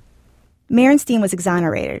shortly. Merenstein was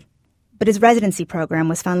exonerated, but his residency program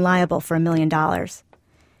was found liable for $1 million.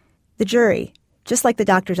 The jury, just like the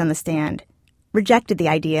doctors on the stand, rejected the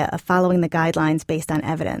idea of following the guidelines based on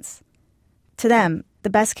evidence. To them, the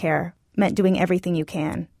best care meant doing everything you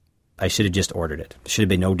can. I should have just ordered it. There should have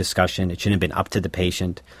been no discussion. It shouldn't have been up to the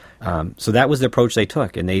patient. So that was the approach they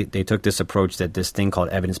took. And they took this approach that this thing called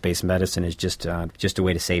evidence-based medicine is just a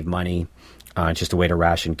way to save money, just a way to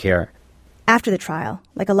ration care. After the trial,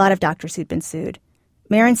 like a lot of doctors who'd been sued,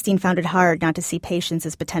 Merenstein found it hard not to see patients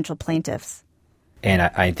as potential plaintiffs. And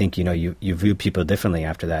I think, you view people differently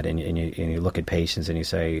after that. And you look at patients and you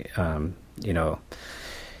say,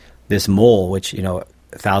 this mole, which,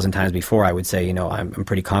 1,000 times before, I would say, I'm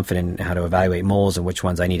pretty confident in how to evaluate moles and which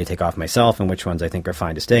ones I need to take off myself and which ones I think are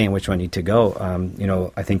fine to stay and which one need to go.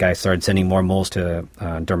 I think I started sending more moles to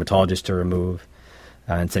dermatologists to remove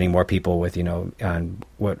and sending more people with,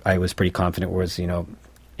 what I was pretty confident was,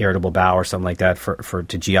 irritable bowel or something like that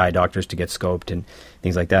to GI doctors to get scoped and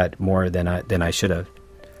things like that more than I should have.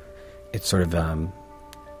 It sort of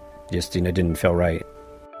just, didn't feel right.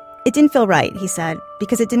 It didn't feel right, he said,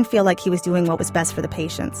 because it didn't feel like he was doing what was best for the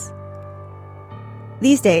patients.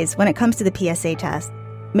 These days, when it comes to the PSA test,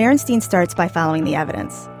 Merenstein starts by following the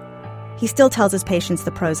evidence. He still tells his patients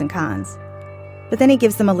the pros and cons, but then he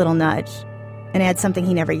gives them a little nudge and adds something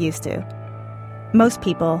he never used to. Most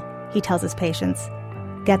people, he tells his patients,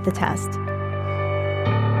 get the test.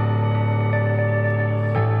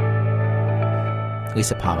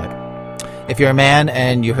 Lisa Pollack. If you're a man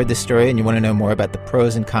and you heard this story and you want to know more about the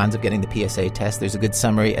pros and cons of getting the PSA test, there's a good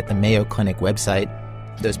summary at the Mayo Clinic website.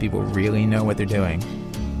 Those people really know what they're doing.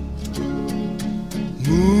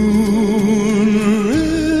 Moon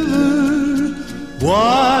River,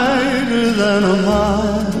 wider than a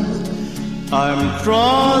mile, I'm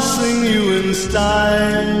crossing you in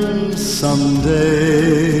style someday.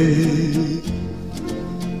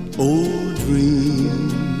 Oh,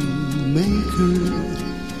 dream maker,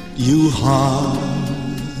 you heartbreaker,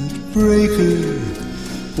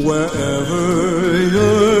 wherever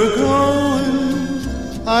you're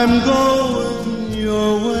going, I'm going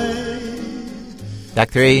your way. Doc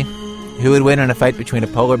 3, who would win in a fight between a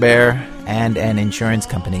polar bear and an insurance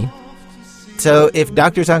company? So if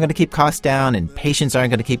doctors aren't going to keep costs down and patients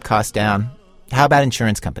aren't going to keep costs down, how about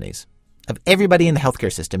insurance companies? Of everybody in the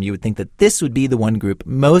healthcare system, you would think that this would be the one group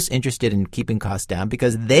most interested in keeping costs down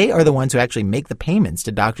because they are the ones who actually make the payments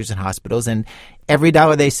to doctors and hospitals, and every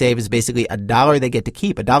dollar they save is basically a dollar they get to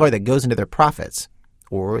keep, a dollar that goes into their profits.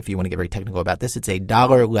 Or if you want to get very technical about this, it's a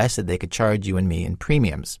dollar less that they could charge you and me in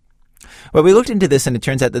premiums. Well, we looked into this, and it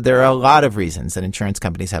turns out that there are a lot of reasons that insurance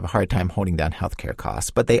companies have a hard time holding down healthcare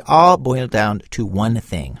costs, but they all boil down to one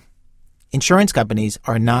thing. Insurance companies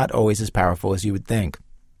are not always as powerful as you would think.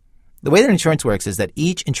 The way that insurance works is that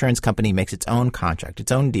each insurance company makes its own contract,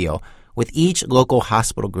 its own deal, with each local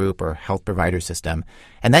hospital group or health provider system,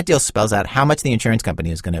 and that deal spells out how much the insurance company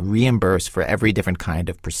is going to reimburse for every different kind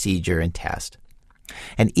of procedure and test.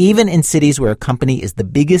 And even in cities where a company is the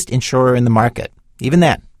biggest insurer in the market, even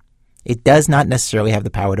then, it does not necessarily have the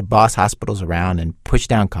power to boss hospitals around and push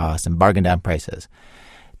down costs and bargain down prices.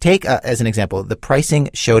 Take, as an example, the pricing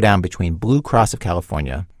showdown between Blue Cross of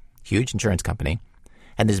California, huge insurance company,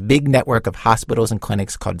 and this big network of hospitals and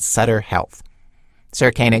clinics called Sutter Health.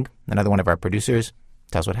 Sarah Koenig, another one of our producers,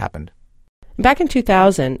 tells what happened. Back in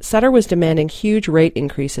 2000, Sutter was demanding huge rate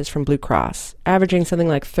increases from Blue Cross, averaging something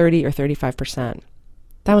like 30 or 35%.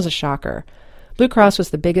 That was a shocker. Blue Cross was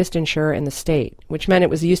the biggest insurer in the state, which meant it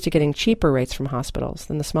was used to getting cheaper rates from hospitals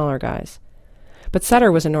than the smaller guys. But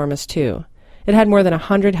Sutter was enormous too. It had more than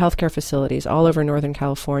 100 healthcare facilities all over Northern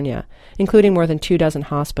California, including more than 24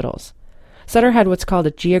 hospitals. Sutter had what's called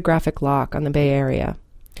a geographic lock on the Bay Area.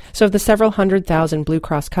 So of the several 100,000 Blue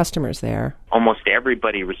Cross customers there, almost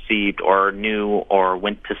everybody received or knew or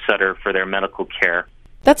went to Sutter for their medical care.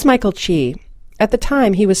 That's Michael Chi. At the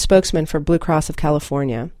time, he was spokesman for Blue Cross of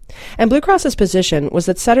California. And Blue Cross's position was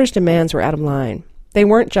that Sutter's demands were out of line. They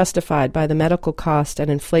weren't justified by the medical cost and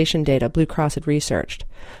inflation data Blue Cross had researched.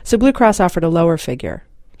 So Blue Cross offered a lower figure.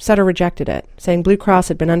 Sutter rejected it, saying Blue Cross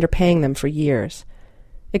had been underpaying them for years.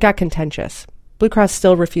 It got contentious. Blue Cross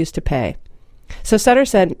still refused to pay. So Sutter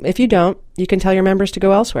said, if you don't, you can tell your members to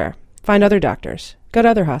go elsewhere. Find other doctors. Go to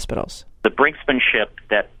other hospitals. The brinksmanship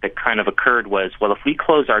that kind of occurred was, well, if we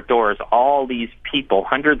close our doors, all these people,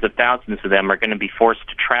 hundreds of thousands of them, are going to be forced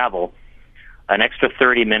to travel an extra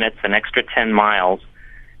 30 minutes, an extra 10 miles,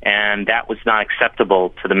 and that was not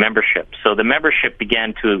acceptable to the membership. So the membership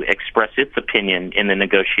began to express its opinion in the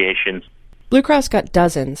negotiations. Blue Cross got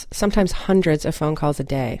dozens, sometimes hundreds of phone calls a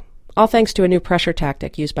day, all thanks to a new pressure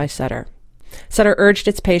tactic used by Sutter. Sutter urged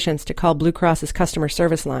its patients to call Blue Cross's customer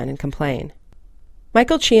service line and complain.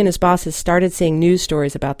 Michael Chi and his bosses started seeing news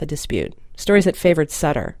stories about the dispute, stories that favored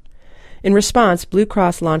Sutter. In response, Blue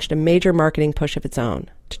Cross launched a major marketing push of its own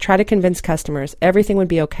to try to convince customers everything would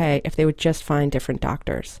be okay if they would just find different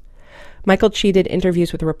doctors. Michael Chi did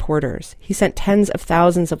interviews with reporters. He sent tens of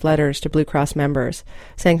thousands of letters to Blue Cross members,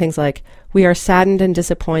 saying things like, "We are saddened and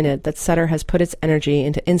disappointed that Sutter has put its energy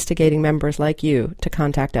into instigating members like you to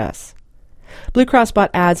contact us." Blue Cross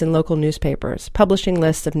bought ads in local newspapers, publishing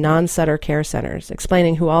lists of non-Sutter care centers,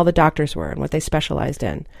 explaining who all the doctors were and what they specialized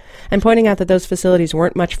in, and pointing out that those facilities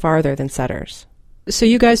weren't much farther than Sutter's. So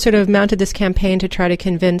you guys sort of mounted this campaign to try to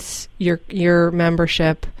convince your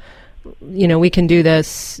membership, we can do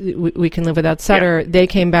this, we can live without Sutter. Yeah. They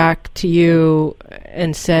came back to you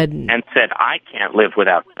and said, I can't live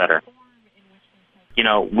without Sutter.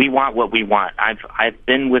 We want what we want. I've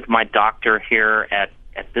been with my doctor here at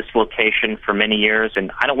this location for many years,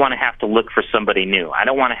 and I don't want to have to look for somebody new. I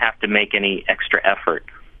don't want to have to make any extra effort.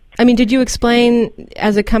 I mean, did you explain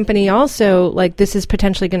as a company also, like, this is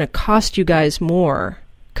potentially going to cost you guys more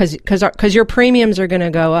because your premiums are going to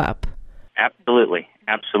go up? Absolutely.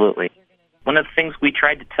 One of the things we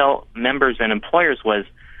tried to tell members and employers was,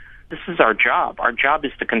 this is our job. Our job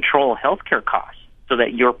is to control healthcare costs so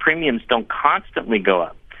that your premiums don't constantly go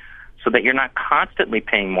up, so that you're not constantly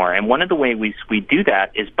paying more. And one of the ways we do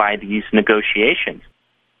that is by these negotiations.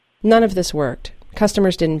 None of this worked.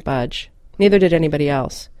 Customers didn't budge. Neither did anybody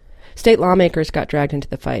else. State lawmakers got dragged into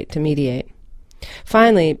the fight to mediate.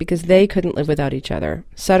 Finally, because they couldn't live without each other,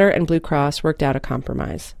 Sutter and Blue Cross worked out a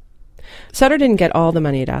compromise. Sutter didn't get all the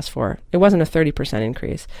money it asked for. It wasn't a 30%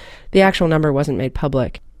 increase. The actual number wasn't made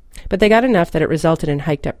public. But they got enough that it resulted in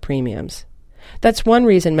hiked-up premiums. That's one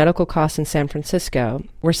reason medical costs in San Francisco,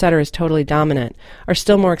 where Sutter is totally dominant, are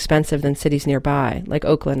still more expensive than cities nearby, like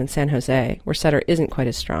Oakland and San Jose, where Sutter isn't quite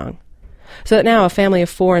as strong. So that now a family of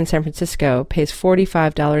 4 in San Francisco pays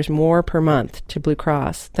 $45 more per month to Blue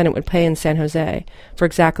Cross than it would pay in San Jose for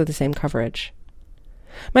exactly the same coverage.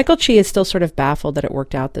 Michael Chi is still sort of baffled that it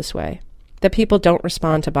worked out this way, that people don't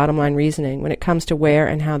respond to bottom-line reasoning when it comes to where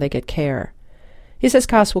and how they get care. He says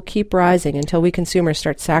costs will keep rising until we consumers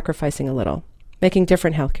start sacrificing a little, making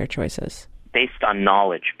different healthcare choices. Based on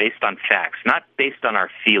knowledge, based on facts, not based on our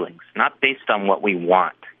feelings, not based on what we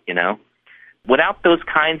want, Without those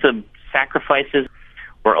kinds of sacrifices,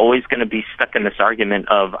 we're always going to be stuck in this argument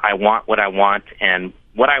of I want what I want, and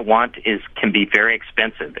what I want can be very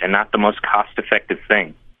expensive and not the most cost-effective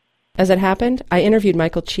thing. As it happened, I interviewed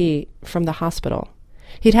Michael Chi from the hospital.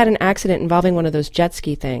 He'd had an accident involving one of those jet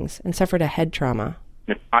ski things and suffered a head trauma.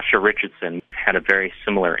 Natasha Richardson had a very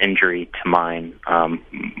similar injury to mine.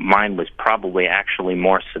 Mine was probably actually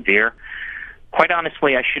more severe. Quite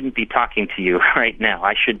honestly, I shouldn't be talking to you right now.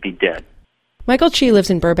 I should be dead. Michael Chi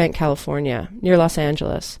lives in Burbank, California, near Los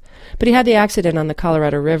Angeles, but he had the accident on the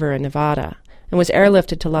Colorado River in Nevada and was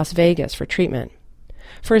airlifted to Las Vegas for treatment.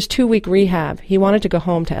 For his 2-week rehab, he wanted to go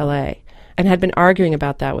home to L.A. and had been arguing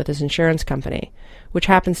about that with his insurance company, which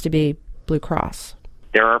happens to be Blue Cross.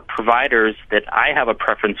 There are providers that I have a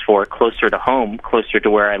preference for closer to home, closer to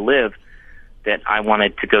where I live, that I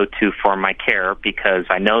wanted to go to for my care because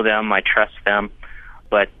I know them, I trust them,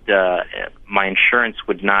 but my insurance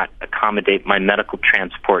would not accommodate my medical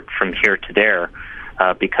transport from here to there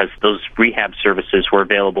because those rehab services were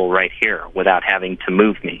available right here without having to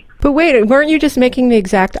move me. But wait, weren't you just making the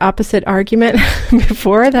exact opposite argument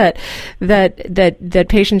before that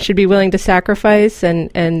patients should be willing to sacrifice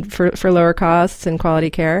and for lower costs and quality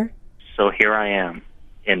care? So here I am,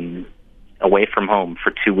 away from home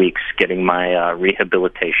for 2 weeks, getting my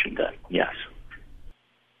rehabilitation done. Yes,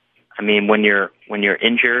 I mean when you're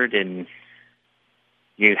injured and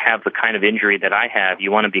you have the kind of injury that I have,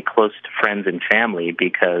 you want to be close to friends and family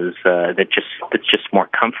because that's just more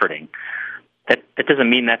comforting. That doesn't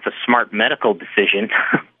mean that's a smart medical decision.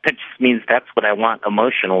 That just means that's what I want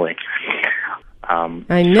emotionally.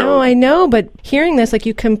 I know, but hearing this, like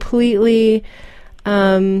you completely,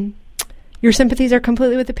 your sympathies are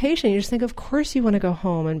completely with the patient. You just think, of course you want to go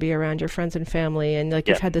home and be around your friends and family, and like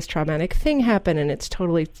you've had this traumatic thing happen, and it's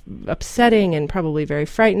totally upsetting and probably very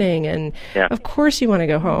frightening, and of course you want to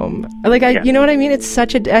go home. Like you know what I mean? It's I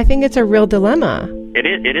think it's a real dilemma.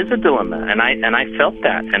 It is a dilemma, and I felt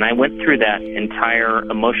that, and I went through that entire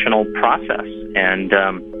emotional process. And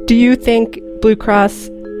do you think Blue Cross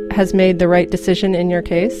has made the right decision in your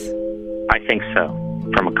case? I think so,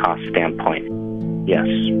 from a cost standpoint. Yes.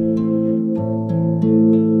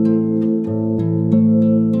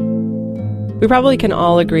 We probably can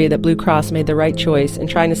all agree that Blue Cross made the right choice in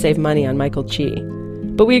trying to save money on Michael Chi.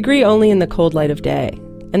 But we agree only in the cold light of day.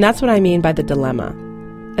 And that's what I mean by the dilemma.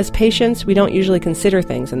 As patients, we don't usually consider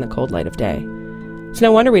things in the cold light of day. It's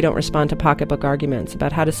no wonder we don't respond to pocketbook arguments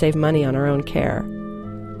about how to save money on our own care.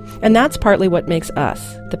 And that's partly what makes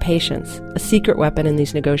us, the patients, a secret weapon in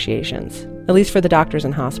these negotiations, at least for the doctors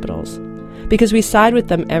and hospitals. Because we side with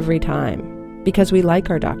them every time. Because we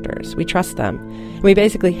like our doctors, we trust them, and we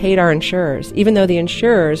basically hate our insurers, even though the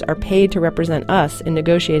insurers are paid to represent us in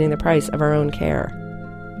negotiating the price of our own care.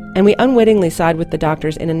 And we unwittingly side with the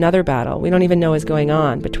doctors in another battle we don't even know is going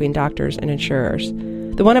on between doctors and insurers,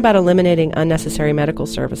 the one about eliminating unnecessary medical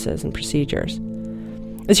services and procedures.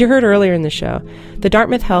 As you heard earlier in the show, the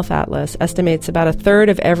Dartmouth Health Atlas estimates about a third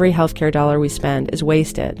of every healthcare dollar we spend is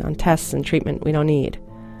wasted on tests and treatment we don't need.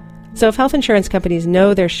 So if health insurance companies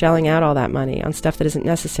know they're shelling out all that money on stuff that isn't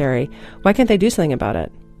necessary, why can't they do something about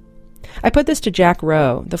it? I put this to Jack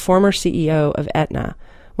Rowe, the former CEO of Aetna,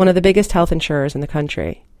 one of the biggest health insurers in the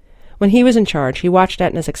country. When he was in charge, he watched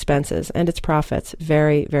Aetna's expenses and its profits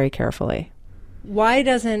very, very carefully. Why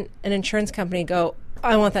doesn't an insurance company go,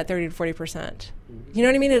 I want that 30 to 40%? You know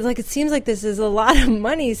what I mean? It seems like this is a lot of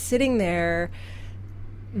money sitting there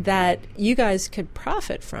that you guys could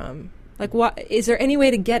profit from. Like, is there any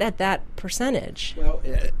way to get at that percentage? Well,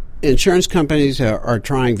 insurance companies are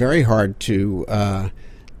trying very hard to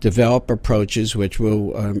develop approaches which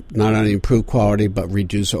will not only improve quality but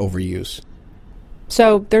reduce overuse.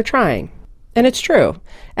 So they're trying. And it's true.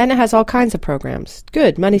 Aetna has all kinds of programs,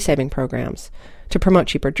 good money-saving programs, to promote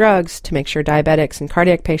cheaper drugs, to make sure diabetics and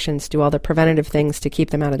cardiac patients do all the preventative things to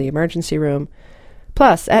keep them out of the emergency room.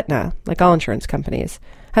 Plus, Aetna, like all insurance companies,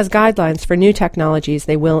 has guidelines for new technologies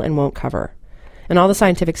they will and won't cover, and all the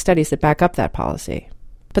scientific studies that back up that policy.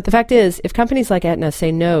 But the fact is, if companies like Aetna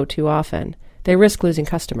say no too often, they risk losing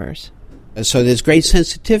customers. So there's great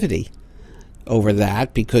sensitivity over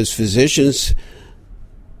that because physicians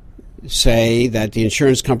say that the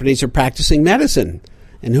insurance companies are practicing medicine.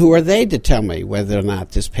 And who are they to tell me whether or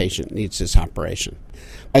not this patient needs this operation?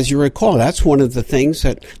 As you recall, that's one of the things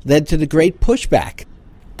that led to the great pushback.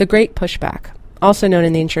 The great pushback, also known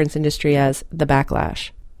in the insurance industry as the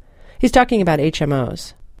backlash. He's talking about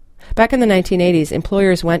HMOs. Back in the 1980s,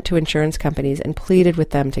 employers went to insurance companies and pleaded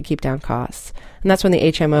with them to keep down costs, and that's when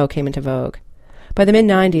the HMO came into vogue. By the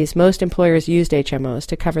mid-90s, most employers used HMOs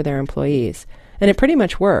to cover their employees, and it pretty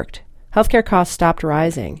much worked. Healthcare costs stopped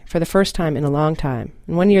rising for the first time in a long time,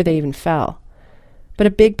 and one year they even fell. But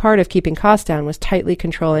a big part of keeping costs down was tightly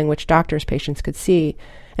controlling which doctors patients could see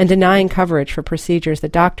and denying coverage for procedures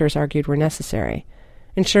that doctors argued were necessary.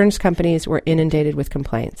 Insurance companies were inundated with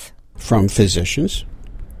complaints. From physicians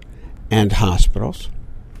and hospitals,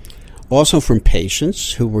 also from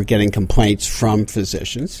patients who were getting complaints from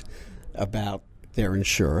physicians about their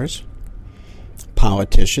insurers.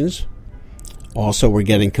 Politicians also were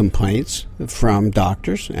getting complaints from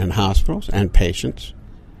doctors and hospitals and patients.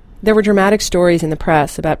 There were dramatic stories in the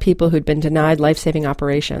press about people who'd been denied life-saving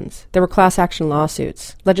operations. There were class action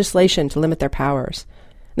lawsuits, legislation to limit their powers.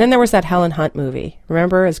 And then there was that Helen Hunt movie,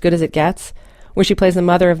 remember, As Good as It Gets, where she plays the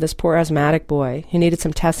mother of this poor asthmatic boy who needed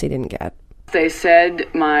some tests he didn't get. They said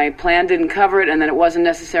my plan didn't cover it and that it wasn't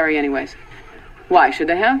necessary anyways. Why, should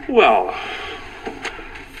they have? Well...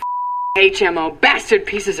 HMO, bastard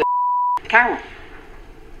pieces of Carol.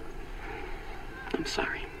 I'm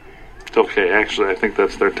sorry. It's okay, actually, I think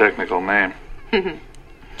that's their technical name.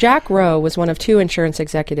 Jack Rowe was one of 2 insurance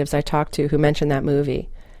executives I talked to who mentioned that movie.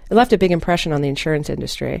 It left a big impression on the insurance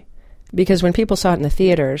industry, because when people saw it in the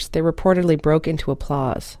theaters, they reportedly broke into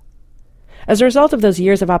applause. As a result of those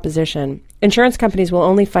years of opposition, insurance companies will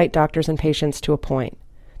only fight doctors and patients to a point.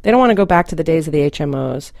 They don't want to go back to the days of the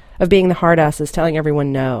HMOs, of being the hard-asses telling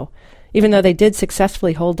everyone no, even though they did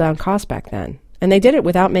successfully hold down costs back then, and they did it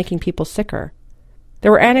without making people sicker.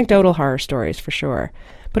 There were anecdotal horror stories, for sure,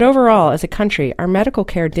 but overall, as a country, our medical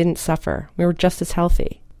care didn't suffer. We were just as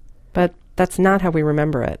healthy. But that's not how we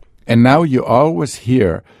remember it. And now you always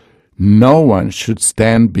hear, no one should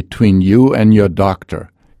stand between you and your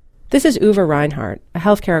doctor. This is Uwe Reinhardt, a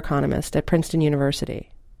healthcare economist at Princeton University.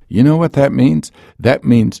 You know what that means? That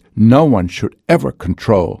means no one should ever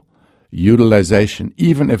control utilization,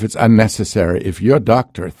 even if it's unnecessary. If your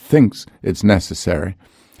doctor thinks it's necessary,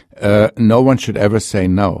 no one should ever say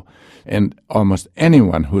no. And almost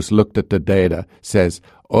anyone who's looked at the data says,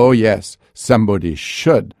 oh yes, somebody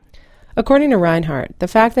should. According to Reinhardt, the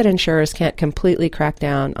fact that insurers can't completely crack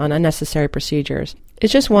down on unnecessary procedures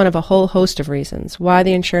is just one of a whole host of reasons why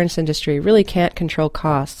the insurance industry really can't control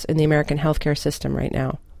costs in the American healthcare system right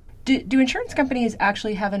now. Do insurance companies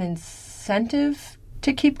actually have an incentive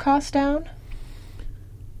to keep costs down?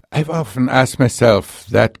 I've often asked myself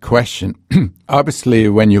that question. Obviously,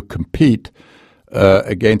 when you compete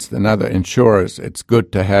against another insurers, it's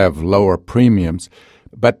good to have lower premiums.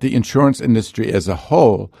 But the insurance industry as a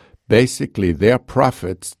whole, basically their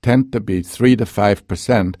profits tend to be 3 to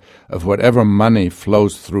 5% of whatever money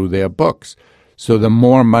flows through their books. So the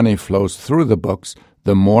more money flows through the books,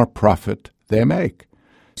 the more profit they make.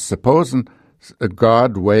 Supposing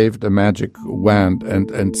God waved a magic wand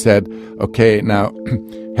and said, okay, now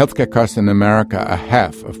healthcare costs in America are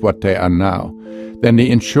half of what they are now, then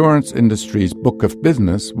the insurance industry's book of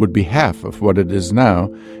business would be half of what it is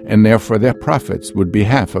now, and therefore their profits would be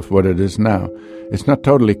half of what it is now. It's not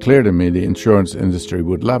totally clear to me the insurance industry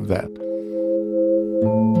would love that.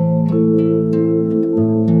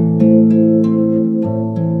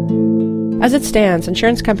 As it stands,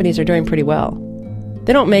 insurance companies are doing pretty well.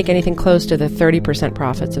 They don't make anything close to the 30%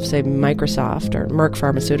 profits of, say, Microsoft or Merck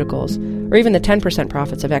Pharmaceuticals, or even the 10%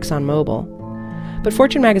 profits of ExxonMobil. But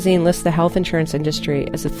Fortune magazine lists the health insurance industry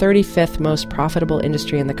as the 35th most profitable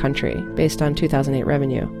industry in the country, based on 2008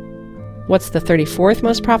 revenue. What's the 34th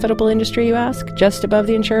most profitable industry, you ask, just above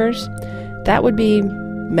the insurers? That would be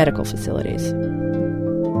medical facilities.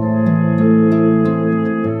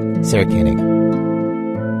 Sarah Koenig.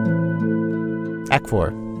 Act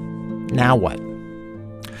 4. Now what?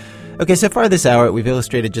 Okay, so far this hour, we've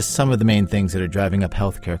illustrated just some of the main things that are driving up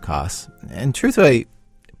healthcare costs. And truthfully,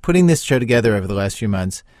 putting this show together over the last few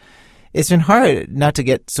months, it's been hard not to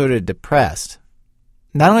get sort of depressed.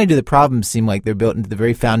 Not only do the problems seem like they're built into the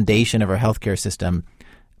very foundation of our healthcare system,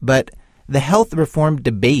 but the health reform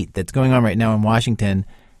debate that's going on right now in Washington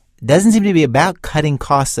doesn't seem to be about cutting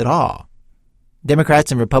costs at all.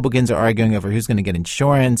 Democrats and Republicans are arguing over who's going to get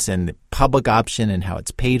insurance and the public option and how it's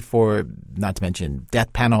paid for, not to mention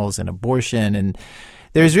death panels and abortion. And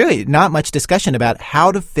there's really not much discussion about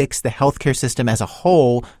how to fix the healthcare system as a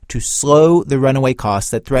whole to slow the runaway costs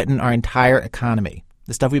that threaten our entire economy,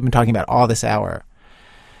 the stuff we've been talking about all this hour.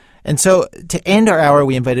 And so to end our hour,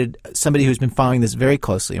 we invited somebody who's been following this very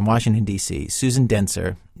closely in Washington, D.C., Susan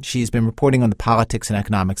Dentzer. She's been reporting on the politics and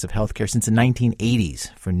economics of healthcare since the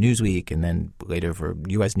 1980s for Newsweek and then later for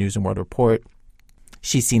U.S. News and World Report.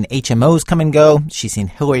 She's seen HMOs come and go. She's seen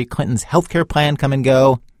Hillary Clinton's healthcare plan come and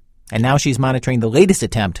go. And now she's monitoring the latest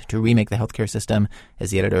attempt to remake the healthcare system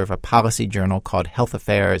as the editor of a policy journal called Health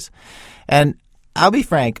Affairs. And I'll be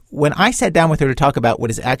frank, when I sat down with her to talk about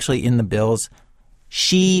what is actually in the bills,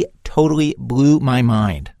 she totally blew my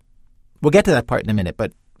mind. We'll get to that part in a minute,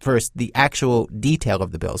 but first, the actual detail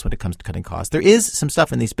of the bills when it comes to cutting costs. There is some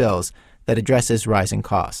stuff in these bills that addresses rising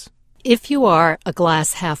costs. If you are a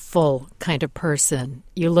glass half full kind of person,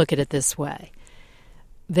 you look at it this way.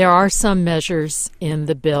 There are some measures in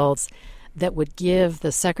the bills that would give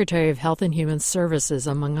the Secretary of Health and Human Services,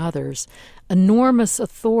 among others, enormous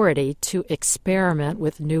authority to experiment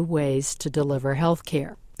with new ways to deliver health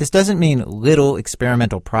care. This doesn't mean little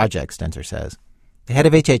experimental projects, Dentzer says. The head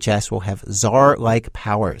of HHS will have czar-like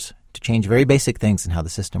powers to change very basic things in how the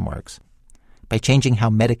system works by changing how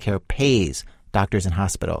Medicare pays doctors and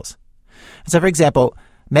hospitals. So, for example,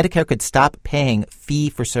 Medicare could stop paying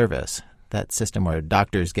fee-for-service, that system where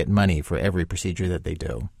doctors get money for every procedure that they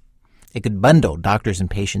do. It could bundle doctors and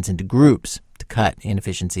patients into groups to cut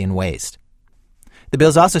inefficiency and waste. The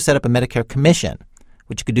bills also set up a Medicare commission,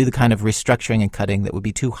 which could do the kind of restructuring and cutting that would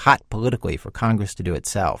be too hot politically for Congress to do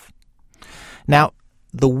itself. Now,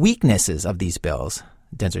 the weaknesses of these bills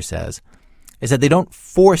Dentzer says, is that they don't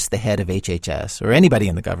force the head of HHS or anybody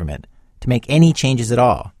in the government to make any changes at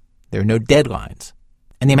all. There are no deadlines.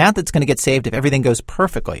 And the amount that's going to get saved if everything goes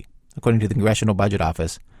perfectly, according to the Congressional Budget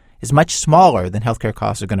Office, is much smaller than healthcare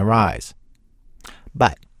costs are going to rise.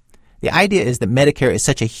 But the idea is that Medicare is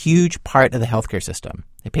such a huge part of the healthcare system.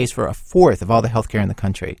 It pays for a fourth of all the healthcare in the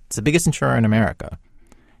country. It's the biggest insurer in America.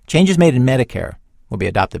 Changes made in Medicare will be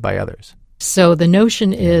adopted by others. So the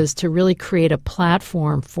notion is to really create a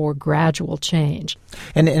platform for gradual change.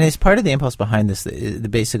 And as part of the impulse behind this,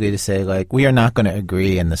 basically to say, like, we are not going to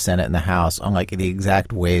agree in the Senate and the House on, like, the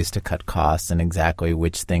exact ways to cut costs and exactly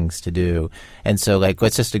which things to do. And so, like,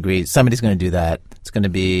 let's just agree somebody's going to do that. It's going to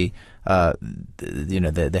be,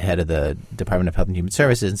 the head of the Department of Health and Human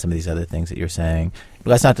Services and some of these other things that you're saying.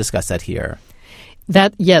 Let's not discuss that here.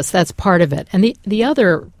 Yes, that's part of it. And the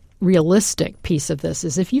other realistic piece of this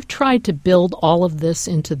is if you've tried to build all of this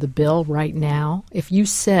into the bill right now, if you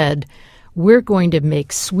said we're going to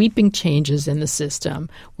make sweeping changes in the system,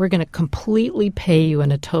 we're going to completely pay you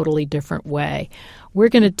in a totally different way, we're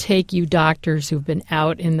going to take you doctors who've been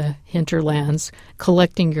out in the hinterlands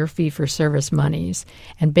collecting your fee-for-service monies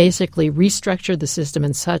and basically restructure the system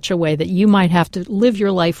in such a way that you might have to live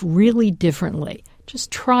your life really differently.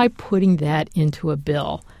 Just try putting that into a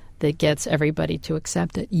bill that gets everybody to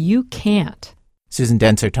accept it. You can't. Susan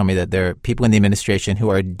Dentzer told me that there are people in the administration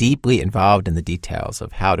who are deeply involved in the details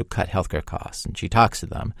of how to cut healthcare costs, and she talks to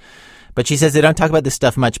them. But she says they don't talk about this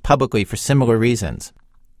stuff much publicly for similar reasons.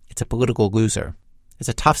 It's a political loser. It's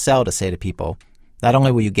a tough sell to say to people, not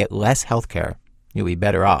only will you get less healthcare, you'll be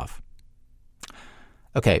better off.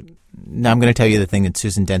 Okay, now I'm going to tell you the thing that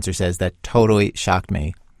Susan Dentzer says that totally shocked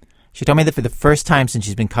me. She told me that for the first time since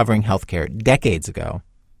she's been covering healthcare decades ago,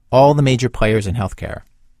 all the major players in healthcare,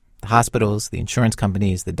 the hospitals, the insurance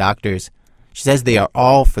companies, the doctors, she says they are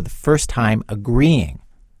all for the first time agreeing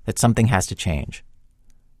that something has to change.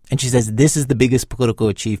 And she says this is the biggest political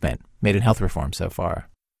achievement made in health reform so far.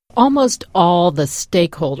 Almost all the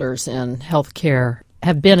stakeholders in healthcare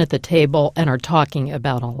have been at the table and are talking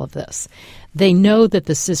about all of this. They know that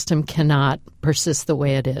the system cannot persist the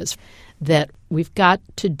way it is, that we've got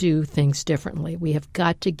to do things differently. We have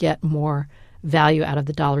got to get more value out of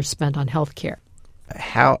the dollars spent on health care.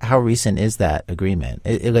 How recent is that agreement?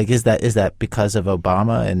 Is that because of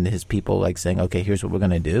Obama and his people like saying, okay, here's what we're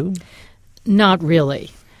going to do? Not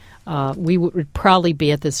really. We would probably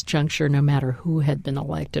be at this juncture no matter who had been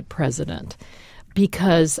elected president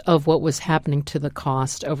because of what was happening to the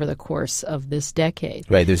cost over the course of this decade.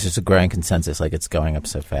 Right. There's just a growing consensus like it's going up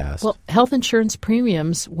so fast. Well, health insurance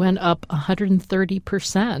premiums went up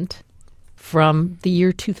 130% from the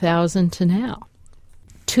year 2000 to now.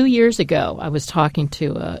 2 years ago, I was talking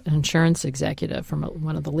to an insurance executive from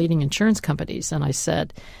one of the leading insurance companies, and I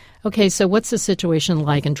said, okay, so what's the situation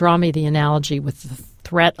like? And draw me the analogy with the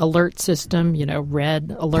threat alert system,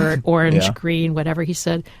 red alert, orange, green, whatever. He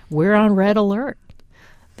said, we're on red alert.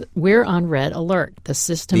 We're on red alert. The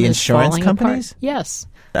system is falling apart. The insurance companies? Yes.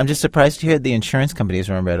 I'm just surprised to hear the insurance companies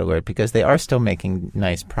are on red alert because they are still making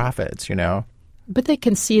nice profits, But they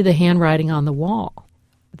can see the handwriting on the wall.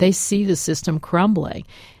 They see the system crumbling.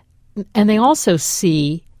 And they also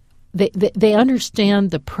see, they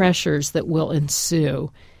understand the pressures that will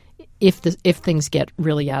ensue if things get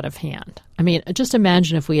really out of hand. I mean, just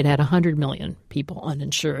imagine if we had 100 million people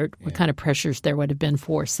uninsured, what kind of pressures there would have been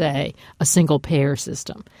for, say, a single-payer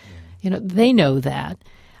system. They know that.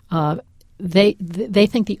 They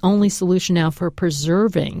think the only solution now for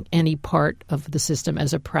preserving any part of the system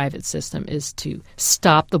as a private system is to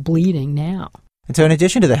stop the bleeding now. And so in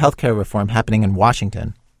addition to the healthcare reform happening in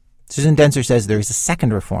Washington, Susan Dentzer says there is a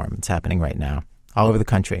second reform that's happening right now all over the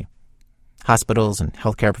country. Hospitals and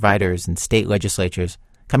healthcare providers and state legislatures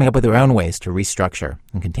coming up with their own ways to restructure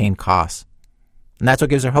and contain costs. And that's what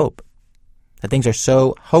gives her hope, that things are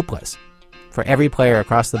so hopeless for every player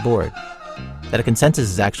across the board that a consensus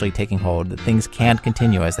is actually taking hold, that things can't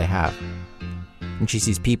continue as they have. And she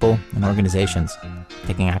sees people and organizations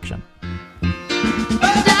taking action.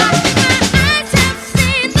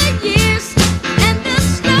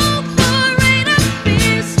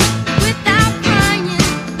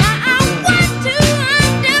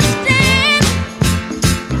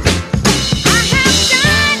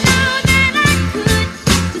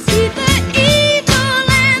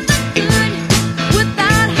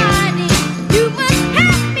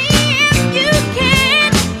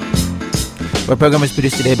 Our program was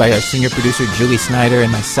produced today by our senior producer, Julie Snyder,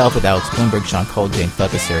 and myself with Alex Bloomberg, Sean Cole, Jane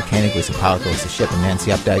Fugges, Sarah Koenig, Lisa Pollock, Lisa Shipp, and Nancy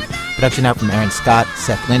Updike. Production out from Aaron Scott.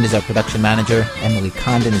 Seth Lind is our production manager. Emily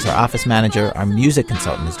Condon is our office manager. Our music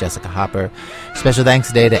consultant is Jessica Hopper. Special thanks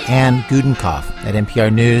today to Ann Gudenkauf at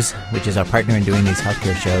NPR News, which is our partner in doing these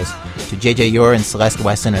healthcare shows, to J.J. Ure and Celeste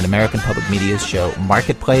Wesson at American Public Media's show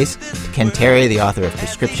Marketplace, to Ken Terry, the author of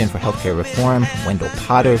Prescription for Healthcare Reform, Wendell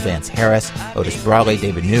Potter, Vance Harris, Otis Brawley,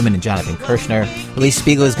 David Newman, and Jonathan Kirshner. Elise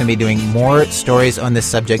Spiegel is going to be doing more stories on this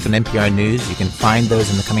subject on NPR News. You can find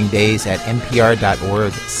those in the coming days at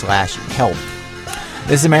npr.org/health.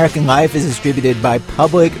 This American Life is distributed by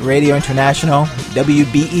Public Radio International.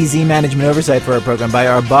 WBEZ management oversight for our program by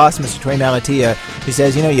our boss, Mr. Troy Malatia, who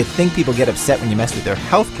says, you think people get upset when you mess with their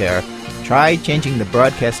health care. Try changing the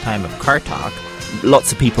broadcast time of Car Talk.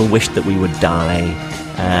 Lots of people wished that we would die.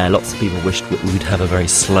 Lots of people wished that we would have a very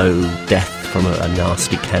slow death from a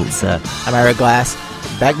nasty cancer. I'm Ira Glass.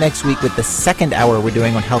 Back next week with the second hour we're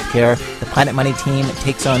doing on healthcare. The Planet Money team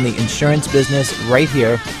takes on the insurance business right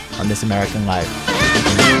here on This American Life.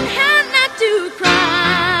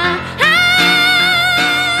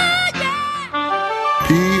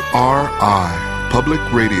 PRI, Public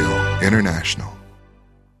Radio International.